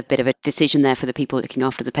 So there's a bit of a decision there for the people looking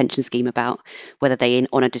after the pension scheme about whether they,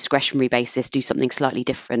 on a discretionary basis, do something slightly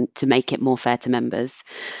different to make it more fair to members.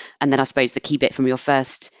 And then I suppose the key bit from your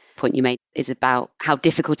first point you made is about how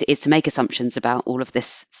difficult it is to make assumptions about all of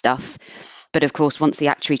this stuff. But of course, once the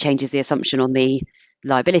actuary changes the assumption on the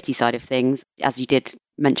liability side of things, as you did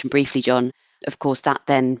mention briefly, John, of course, that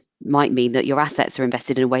then might mean that your assets are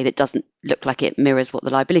invested in a way that doesn't look like it mirrors what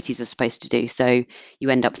the liabilities are supposed to do. So you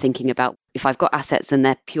end up thinking about, if I've got assets and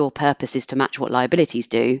their pure purpose is to match what liabilities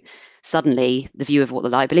do, suddenly the view of what the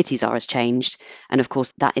liabilities are has changed. And of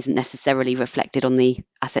course, that isn't necessarily reflected on the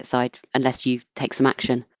asset side unless you take some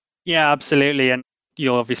action. Yeah, absolutely. And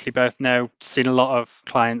you'll obviously both know, seen a lot of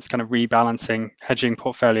clients kind of rebalancing hedging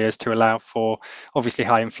portfolios to allow for obviously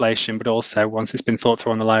high inflation, but also once it's been thought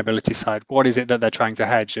through on the liability side, what is it that they're trying to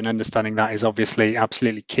hedge? And understanding that is obviously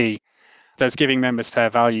absolutely key. There's giving members fair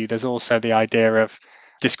value. There's also the idea of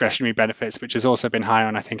discretionary benefits, which has also been high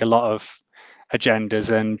on, I think, a lot of agendas,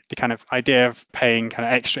 and the kind of idea of paying kind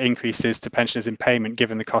of extra increases to pensioners in payment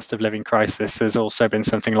given the cost of living crisis has also been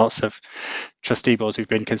something lots of trustee boards we've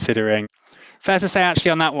been considering. Fair to say,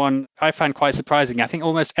 actually, on that one, I find quite surprising. I think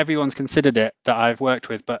almost everyone's considered it that I've worked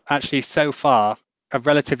with, but actually so far, a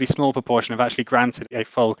relatively small proportion have actually granted a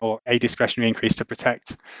full or a discretionary increase to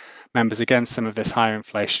protect members against some of this higher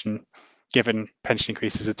inflation, given pension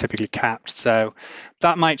increases are typically capped. So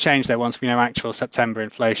that might change though once we know actual September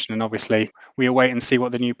inflation. And obviously, we'll wait and see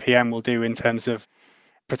what the new PM will do in terms of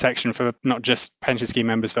protection for not just pension scheme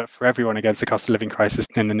members, but for everyone against the cost of living crisis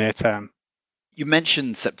in the near term. You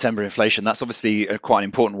mentioned September inflation. That's obviously quite an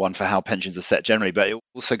important one for how pensions are set generally, but it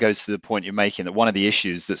also goes to the point you're making that one of the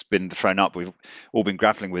issues that's been thrown up, we've all been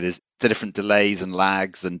grappling with, is the different delays and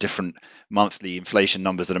lags and different monthly inflation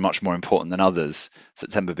numbers that are much more important than others,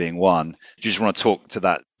 September being one. Do you just want to talk to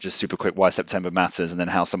that just super quick, why September matters, and then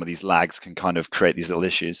how some of these lags can kind of create these little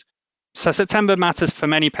issues? So September matters for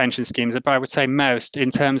many pension schemes, but I would say most,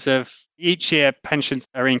 in terms of each year pensions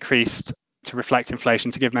are increased to reflect inflation,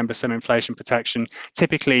 to give members some inflation protection.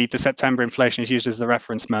 Typically, the September inflation is used as the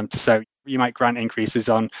reference month. So you might grant increases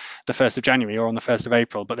on the 1st of January or on the 1st of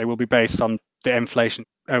April, but they will be based on the inflation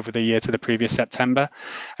over the year to the previous September.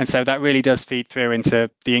 And so that really does feed through into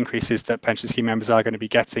the increases that pension scheme members are going to be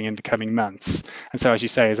getting in the coming months. And so, as you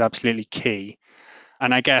say, is absolutely key.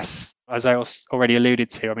 And I guess, as I already alluded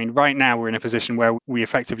to, I mean, right now we're in a position where we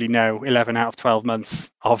effectively know 11 out of 12 months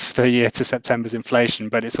of the year to September's inflation,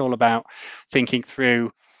 but it's all about thinking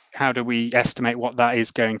through how do we estimate what that is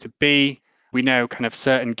going to be. We know kind of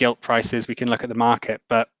certain gilt prices, we can look at the market,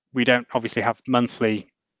 but we don't obviously have monthly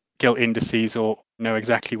gilt indices or know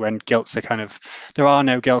exactly when gilts are kind of, there are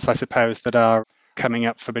no gilts, I suppose, that are coming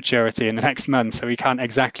up for maturity in the next month. So we can't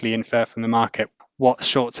exactly infer from the market what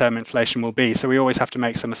short-term inflation will be. So we always have to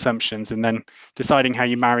make some assumptions, and then deciding how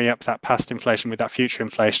you marry up that past inflation with that future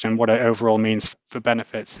inflation and what it overall means for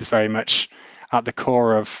benefits is very much at the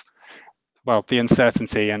core of, well, the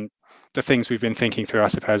uncertainty and the things we've been thinking through, I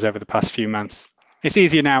suppose, over the past few months. It's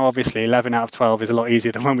easier now, obviously. 11 out of 12 is a lot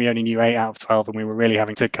easier than when we only knew 8 out of 12 and we were really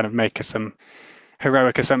having to kind of make some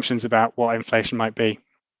heroic assumptions about what inflation might be.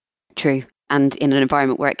 True. And in an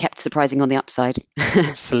environment where it kept surprising on the upside.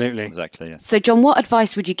 Absolutely. Exactly. Yeah. So, John, what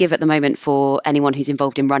advice would you give at the moment for anyone who's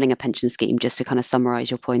involved in running a pension scheme, just to kind of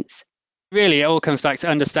summarise your points? Really, it all comes back to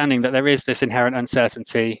understanding that there is this inherent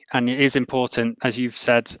uncertainty, and it is important, as you've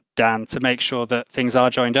said, Dan, to make sure that things are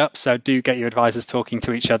joined up. So do get your advisors talking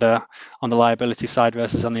to each other on the liability side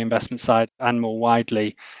versus on the investment side, and more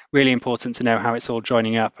widely. Really important to know how it's all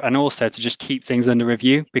joining up, and also to just keep things under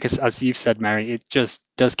review, because as you've said, Mary, it just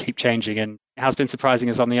does keep changing, and it has been surprising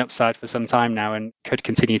us on the upside for some time now and could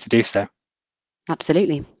continue to do so.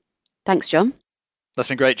 Absolutely. Thanks, John. That's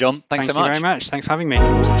been great, John. Thanks so much. Thank you very much. Thanks for having me.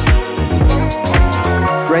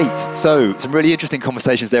 Great. So some really interesting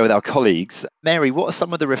conversations there with our colleagues. Mary, what are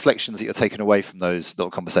some of the reflections that you're taking away from those little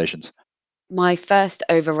conversations? My first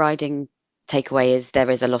overriding takeaway is there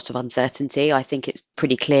is a lot of uncertainty. I think it's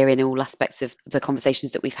pretty clear in all aspects of the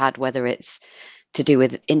conversations that we've had, whether it's to do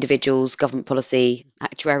with individuals, government policy,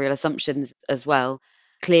 actuarial assumptions as well.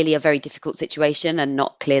 Clearly a very difficult situation, and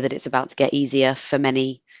not clear that it's about to get easier for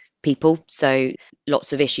many people. So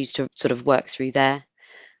lots of issues to sort of work through there.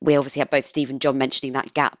 We obviously have both Steve and John mentioning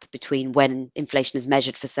that gap between when inflation is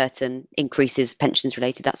measured for certain increases, pensions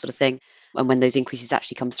related, that sort of thing, and when those increases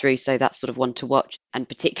actually come through. So that's sort of one to watch. And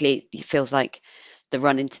particularly, it feels like the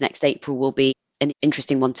run into next April will be an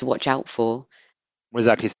interesting one to watch out for. Well,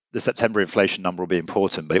 exactly. The September inflation number will be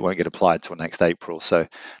important, but it won't get applied till next April. So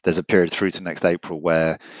there's a period through to next April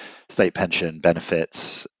where state pension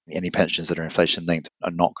benefits, any pensions that are inflation linked,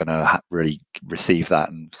 are not going to really receive that.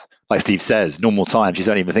 And like Steve says, normal times, you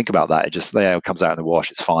don't even think about that. It just comes out in the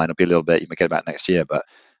wash. It's fine. It'll be a little bit. You may get it back next year, but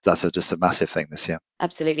that's just a massive thing this year.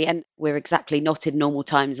 Absolutely. And we're exactly not in normal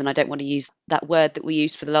times. And I don't want to use that word that we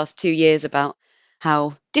used for the last 2 years about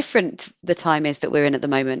how different the time is that we're in at the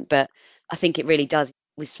moment. But I think it really does.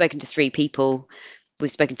 We've spoken to 3 people.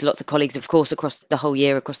 We've spoken to lots of colleagues, of course, across the whole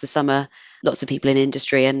year, across the summer, lots of people in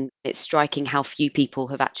industry. And it's striking how few people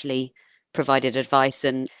have actually provided advice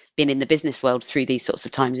and been in the business world through these sorts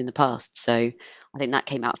of times in the past. So I think that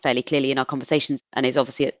came out fairly clearly in our conversations and is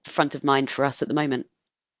obviously at the front of mind for us at the moment.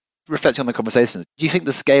 Reflecting on the conversations, do you think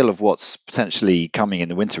the scale of what's potentially coming in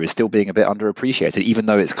the winter is still being a bit underappreciated, even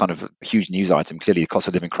though it's kind of a huge news item? Clearly, the cost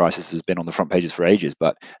of living crisis has been on the front pages for ages,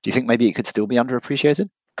 but do you think maybe it could still be underappreciated?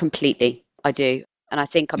 Completely, I do. And I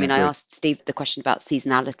think, I Yeah, great. asked Steve the question about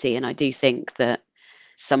seasonality, and I do think that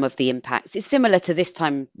some of the impacts, it's similar to this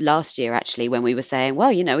time last year, actually, when we were saying,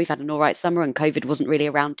 well, we've had an all right summer and COVID wasn't really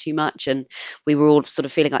around too much. And we were all sort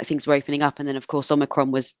of feeling like things were opening up. And then, of course,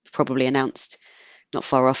 Omicron was probably announced not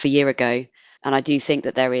far off a year ago. And I do think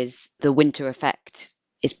that there is the winter effect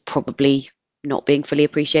is probably not being fully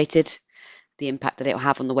appreciated, the impact that it will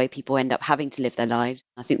have on the way people end up having to live their lives.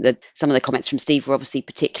 I think that some of the comments from Steve were obviously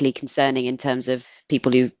particularly concerning in terms of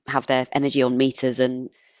people who have their energy on meters and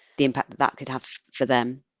the impact that that could have for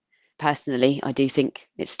them. Personally, I do think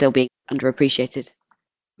it's still being underappreciated.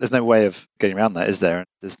 There's no way of getting around that, is there?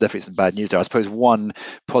 There's definitely some bad news there. I suppose one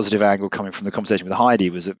positive angle coming from the conversation with Heidi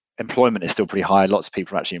was that employment is still pretty high. Lots of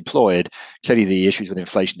people are actually employed. Clearly, the issues with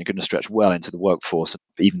inflation are going to stretch well into the workforce,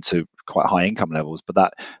 even to quite high income levels. But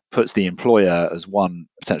that puts the employer as one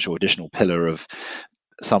potential additional pillar of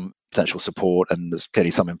some potential support. And there's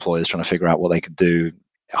clearly some employers trying to figure out what they can do.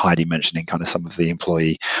 Heidi mentioning kind of some of the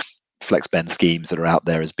employee flex bend schemes that are out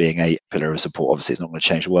there as being a pillar of support. Obviously, it's not going to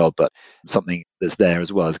change the world, but something that's there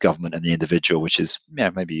as well as government and the individual, which is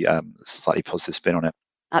maybe a slightly positive spin on it.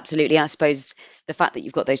 Absolutely. I suppose the fact that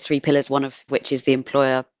you've got those 3 pillars, one of which is the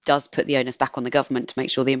employer, does put the onus back on the government to make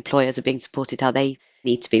sure the employers are being supported how they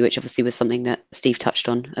need to be, which obviously was something that Steve touched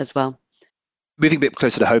on as well. Moving a bit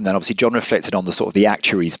closer to home then, obviously John reflected on the sort of the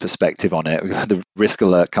actuary's perspective on it. The risk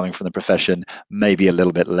alert coming from the profession, maybe a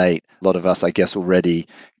little bit late. A lot of us, I guess, already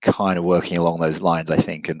kind of working along those lines, I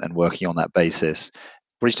think, and working on that basis.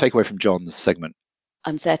 What did you take away from John's segment?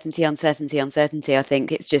 Uncertainty. I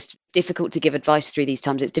think it's just difficult to give advice through these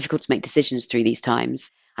times. It's difficult to make decisions through these times.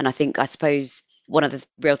 And I suppose one of the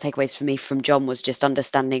real takeaways for me from John was just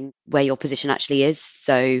understanding where your position actually is.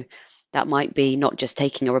 So that might be not just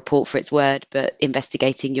taking a report for its word, but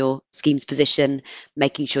investigating your scheme's position,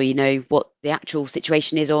 making sure you know what the actual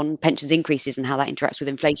situation is on pensions increases and how that interacts with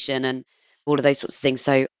inflation and all of those sorts of things.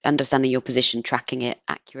 So understanding your position, tracking it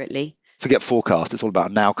accurately. Forget forecast, it's all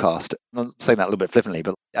about nowcast. I'm not saying that a little bit flippantly,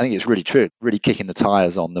 but I think it's really true. Really kicking the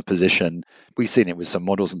tires on the position. We've seen it with some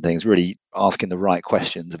models and things, really asking the right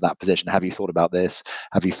questions of that position. Have you thought about this?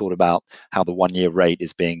 Have you thought about how the 1-year rate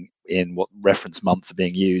is being in, what reference months are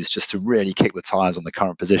being used, just to really kick the tires on the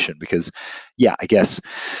current position? Because, I guess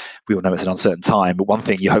we all know it's an uncertain time, but one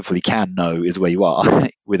thing you hopefully can know is where you are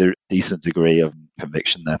with a decent degree of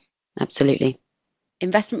conviction there. Absolutely.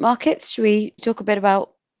 Investment markets, should we talk a bit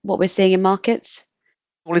about what we're seeing in markets?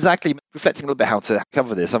 Well, exactly. Reflecting a little bit how to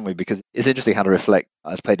cover this, haven't we? Because it's interesting how to reflect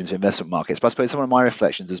as played into investment markets. But I suppose some of my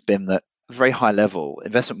reflections has been that at a very high level,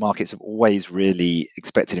 investment markets have always really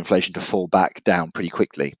expected inflation to fall back down pretty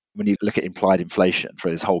quickly. When you look at implied inflation for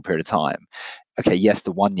this whole period of time, okay, yes,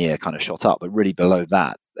 the 1 year kind of shot up, but really below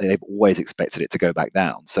that, they've always expected it to go back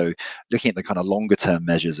down. So looking at the kind of longer term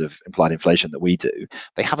measures of implied inflation that we do,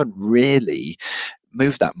 they haven't really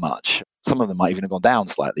moved that much. Some of them might even have gone down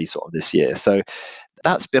slightly sort of this year. So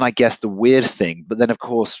that's been, I guess, the weird thing. But then, of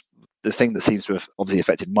course, the thing that seems to have obviously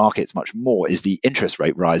affected markets much more is the interest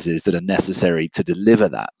rate rises that are necessary to deliver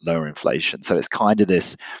that lower inflation. So it's kind of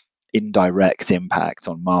this indirect impact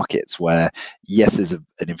on markets where, yes, there's an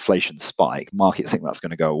inflation spike. Markets think that's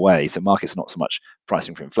going to go away. So markets are not so much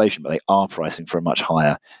pricing for inflation, but they are pricing for a much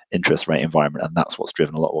higher interest rate environment. And that's what's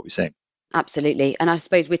driven a lot of what we're seeing. Absolutely. And I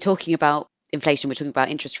suppose we're talking about inflation, we're talking about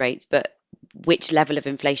interest rates, but which level of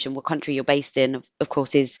inflation, what country you're based in, of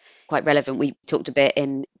course, is quite relevant. We talked a bit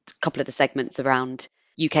in a couple of the segments around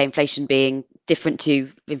UK inflation being different to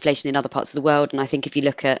inflation in other parts of the world. And I think if you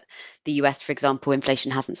look at the US, for example,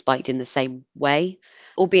 inflation hasn't spiked in the same way,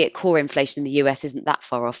 albeit core inflation in the US isn't that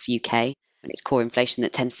far off UK. And it's core inflation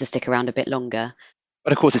that tends to stick around a bit longer.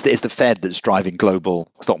 But of course, it's the Fed that's driving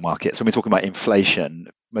global stock markets. When we're talking about inflation,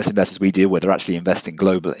 most investors we deal with are actually investing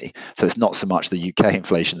globally. So it's not so much the UK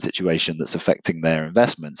inflation situation that's affecting their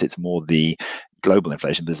investments. It's more the global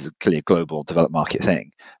inflation. This is clearly a global developed market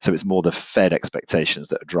thing. So it's more the Fed expectations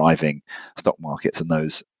that are driving stock markets and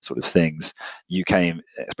those sort of things. UK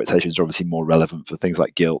expectations are obviously more relevant for things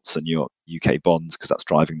like gilts and your UK bonds because that's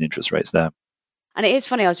driving the interest rates there. And it is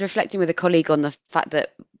funny, I was reflecting with a colleague on the fact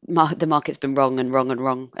that the market's been wrong and wrong and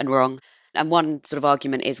wrong and wrong. And one sort of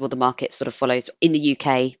argument is, well, the market sort of follows in the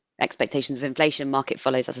UK expectations of inflation. Market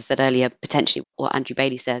follows, as I said earlier, potentially what Andrew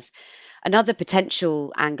Bailey says. Another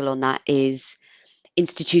potential angle on that is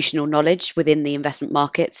institutional knowledge within the investment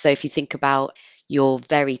market. So if you think about your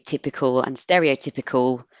very typical and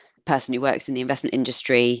stereotypical person who works in the investment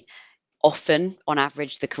industry, often on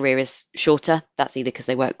average the career is shorter. That's either because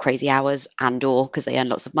they work crazy hours and or because they earn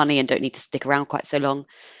lots of money and don't need to stick around quite so long.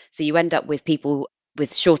 So you end up with people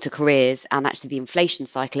with shorter careers, and actually the inflation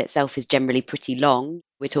cycle itself is generally pretty long.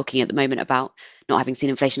 We're talking at the moment about not having seen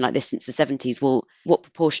inflation like this since the 70s. Well, what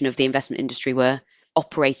proportion of the investment industry were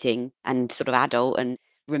operating and sort of adult and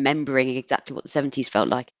remembering exactly what the 70s felt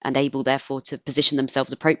like and able therefore to position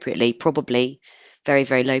themselves appropriately? Probably very,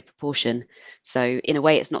 very low proportion. So in a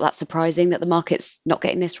way, it's not that surprising that the market's not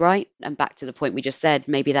getting this right. And back to the point we just said,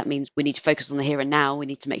 maybe that means we need to focus on the here and now. We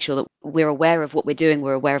need to make sure that we're aware of what we're doing.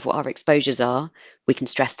 We're aware of what our exposures are. We can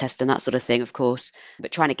stress test and that sort of thing, of course.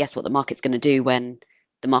 But trying to guess what the market's going to do when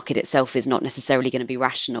the market itself is not necessarily going to be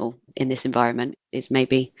rational in this environment is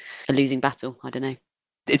maybe a losing battle. I don't know.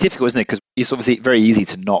 It's difficult, isn't it? Because it's obviously very easy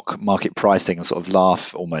to knock market pricing and sort of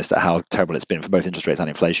laugh almost at how terrible it's been for both interest rates and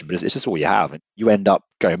inflation, but it's just all you have. And you end up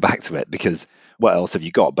going back to it because what else have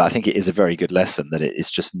you got? But I think it is a very good lesson that it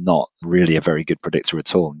is just not really a very good predictor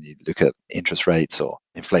at all. And you look at interest rates or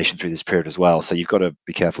inflation through this period as well. So you've got to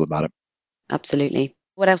be careful about it. Absolutely.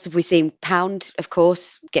 What else have we seen? Pound, of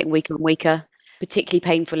course, getting weaker and weaker. Particularly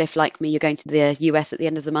painful if, like me, you're going to the US at the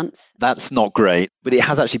end of the month. That's not great, but it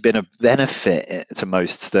has actually been a benefit to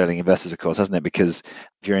most sterling investors, of course, hasn't it? Because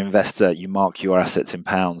if you're an investor, you mark your assets in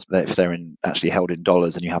pounds, but if they're actually held in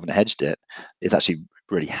dollars and you haven't hedged it, it's actually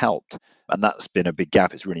really helped. And that's been a big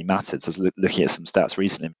gap. It's really mattered. So looking at some stats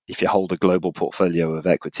recently, if you hold a global portfolio of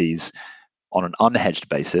equities on an unhedged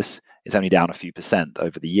basis, it's only down a few percent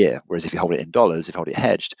over the year. Whereas if you hold it in dollars, if you hold it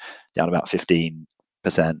hedged, down about 15%,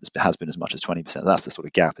 it has been as much as 20%. That's the sort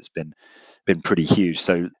of gap. It's been pretty huge.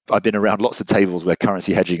 So I've been around lots of tables where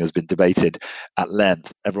currency hedging has been debated at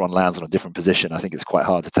length. Everyone lands on a different position. I think it's quite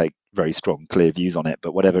hard to take very strong, clear views on it.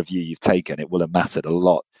 But whatever view you've taken, it will have mattered a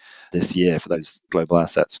lot this year for those global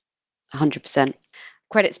assets. 100%.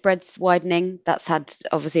 Credit spreads widening. That's had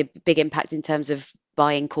obviously a big impact in terms of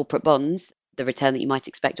buying corporate bonds. The return that you might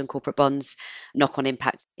expect on corporate bonds, knock-on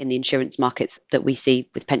impact in the insurance markets that we see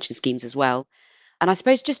with pension schemes as well. And I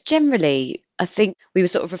suppose just generally, I think we were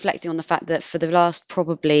sort of reflecting on the fact that for the last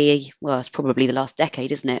it's probably the last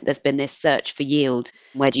decade, isn't it? There's been this search for yield.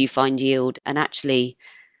 Where do you find yield? And actually,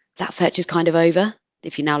 that search is kind of over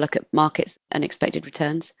if you now look at markets and expected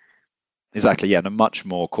returns. Exactly, yeah. And much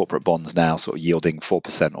more corporate bonds now sort of yielding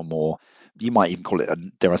 4% or more. You might even call it,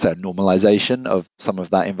 dare I say, a normalization of some of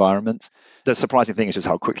that environment. The surprising thing is just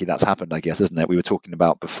how quickly that's happened, I guess, isn't it? We were talking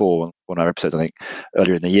about before on our episodes, I think,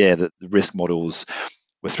 earlier in the year, that the risk models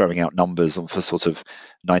were throwing out numbers for sort of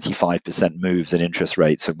 95% moves in interest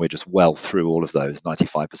rates, and we're just well through all of those,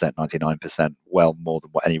 95%, 99%, well more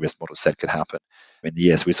than what any risk model said could happen in the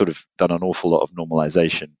year. So we've sort of done an awful lot of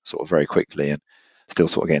normalization sort of very quickly and still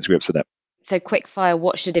sort of getting to grips with it. So quick fire,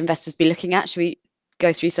 what should investors be looking at? Should we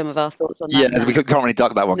go through some of our thoughts on that? Yeah, as we can't really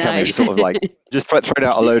duck that one, can we? Sort of like just throw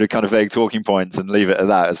out a load of kind of vague talking points and leave it at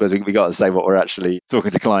that. I suppose we got to say what we're actually talking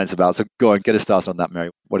to clients about. So go on, get us started on that, Mary.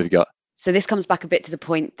 What have you got? So this comes back a bit to the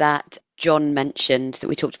point that John mentioned, that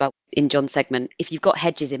we talked about in John's segment. If you've got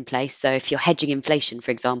hedges in place, so if you're hedging inflation, for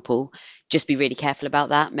example, just be really careful about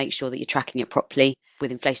that. Make sure that you're tracking it properly.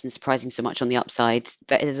 With inflation surprising so much on the upside,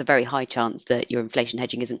 there's a very high chance that your inflation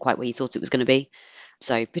hedging isn't quite where you thought it was going to be.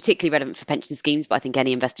 So particularly relevant for pension schemes, but I think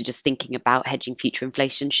any investor just thinking about hedging future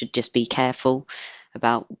inflation should just be careful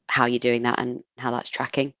about how you're doing that and how that's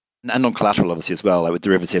tracking. And on collateral, obviously, as well, like with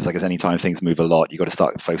derivatives, I guess anytime things move a lot, you've got to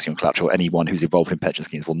start focusing on collateral. Anyone who's involved in pension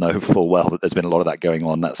schemes will know full well that there's been a lot of that going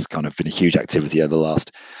on. That's kind of been a huge activity over the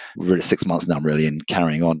last really 6 months now, really, and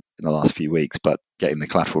carrying on in the last few weeks. But getting the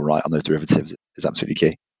collateral right on those derivatives is absolutely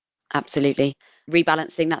key. Absolutely.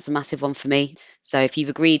 Rebalancing, that's a massive one for me. So if you've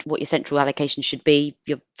agreed what your central allocation should be,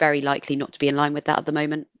 you're very likely not to be in line with that at the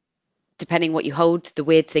moment. Depending what you hold, the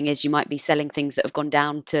weird thing is you might be selling things that have gone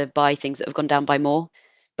down to buy things that have gone down by more.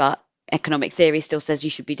 But economic theory still says you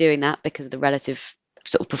should be doing that because of the relative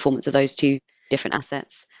sort of performance of those two different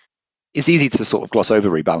assets. It's easy to sort of gloss over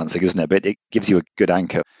rebalancing, isn't it? But it gives you a good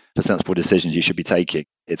anchor for sensible decisions you should be taking.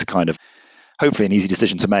 It's kind of hopefully an easy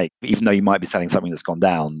decision to make. Even though you might be selling something that's gone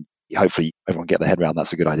down, hopefully everyone get their head around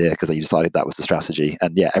that's a good idea because you decided that was the strategy.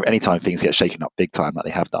 And yeah, anytime things get shaken up big time like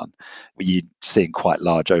they have done, you're seeing quite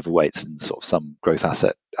large overweights and sort of some growth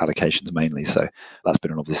asset allocations mainly. So that's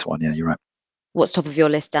been an obvious one. Yeah, you're right. What's top of your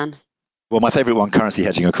list, Dan? Well, my favorite one, currency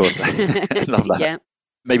hedging, of course. Love that. Yeah.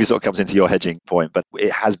 Maybe sort of comes into your hedging point, but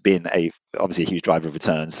it has been obviously a huge driver of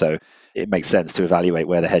returns. So it makes sense to evaluate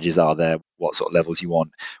where the hedges are there, what sort of levels you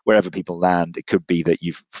want. Wherever people land, it could be that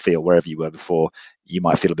you feel wherever you were before, you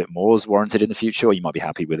might feel a bit more is warranted in the future, or you might be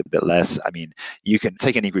happy with a bit less. I mean, you can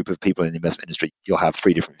take any group of people in the investment industry, you'll have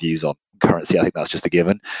 3 different views on currency. I think that's just a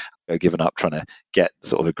given. I've given up trying to get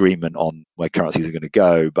sort of agreement on where currencies are going to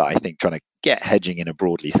go, but I think trying to get hedging in a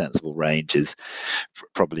broadly sensible range is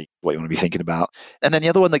probably what you want to be thinking about. And then the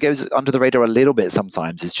other one that goes under the radar a little bit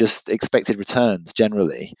sometimes is just expected returns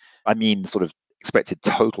generally. I mean, sort of expected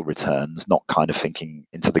total returns, not kind of thinking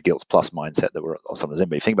into the gilts plus mindset that we're sometimes in,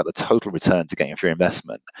 but you think about the total return to getting for your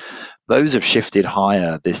investment. Those have shifted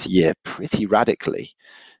higher this year pretty radically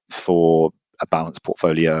for a balanced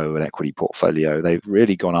portfolio, an equity portfolio. They've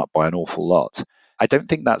really gone up by an awful lot. I don't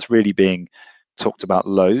think that's really being talked about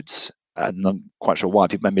loads. And I'm quite sure why.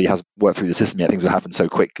 People maybe hasn't worked through the system yet. Things have happened so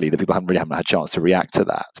quickly that people haven't had a chance to react to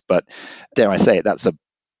that. But dare I say it, that's a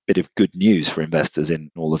bit of good news for investors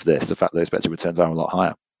in all of this, the fact that expected returns are a lot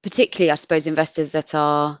higher. Particularly, I suppose, investors that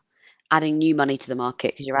are adding new money to the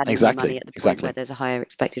market, because you're adding new money at the point where there's a higher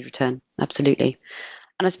expected return. Absolutely.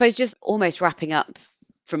 And I suppose just almost wrapping up,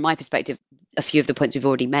 from my perspective, a few of the points we've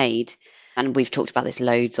already made, and we've talked about this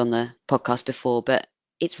loads on the podcast before, but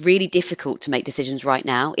it's really difficult to make decisions right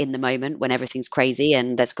now in the moment when everything's crazy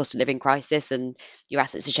and there's a cost of living crisis and your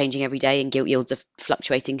assets are changing every day and gilt yields are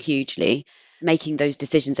fluctuating hugely. Making those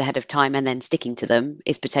decisions ahead of time and then sticking to them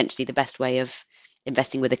is potentially the best way of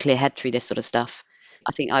investing with a clear head through this sort of stuff.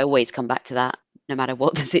 I think I always come back to that, no matter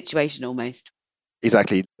what the situation almost.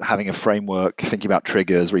 Exactly. Having a framework, thinking about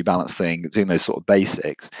triggers, rebalancing, doing those sort of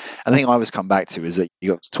basics. And the thing I always come back to is that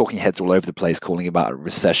you've got talking heads all over the place calling about a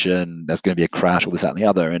recession, there's going to be a crash, all this, that, and the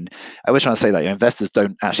other. And I always try to say that investors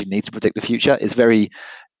don't actually need to predict the future. It's very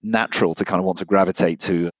natural to kind of want to gravitate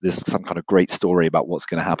to this some kind of great story about what's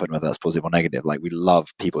going to happen, whether that's positive or negative. Like, we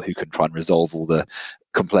love people who can try and resolve all the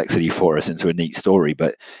complexity for us into a neat story,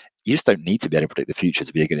 but you just don't need to be able to predict the future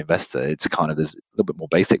to be a good investor. It's kind of, there's a little bit more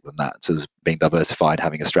basic than that. So being diversified,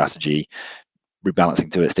 having a strategy,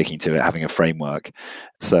 rebalancing to it, sticking to it, having a framework.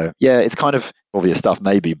 So yeah, it's kind of obvious stuff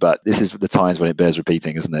maybe, but this is the times when it bears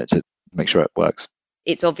repeating, isn't it? To make sure it works.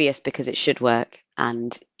 It's obvious because it should work,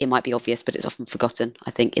 and it might be obvious, but it's often forgotten,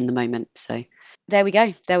 I think, in the moment. So there we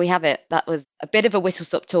go. There we have it. That was a bit of a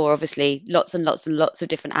whistle-stop tour, obviously. Lots and lots and lots of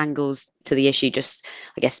different angles to the issue. Just,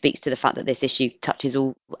 I guess, speaks to the fact that this issue touches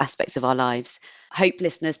all aspects of our lives. Hope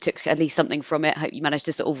listeners took at least something from it. Hope you managed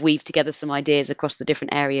to sort of weave together some ideas across the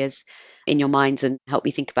different areas in your minds and help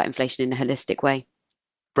you think about inflation in a holistic way.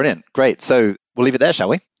 Brilliant. Great. So we'll leave it there, shall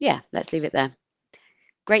we? Yeah, let's leave it there.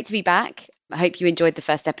 Great to be back. I hope you enjoyed the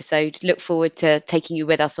first episode. Look forward to taking you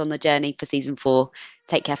with us on the journey for season 4.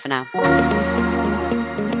 Take care for now.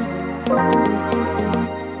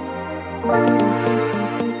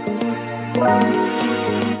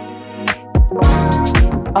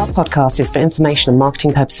 Our podcast is for information and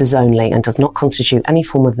marketing purposes only and does not constitute any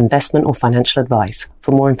form of investment or financial advice.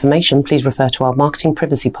 For more information, please refer to our marketing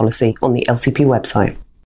privacy policy on the LCP website.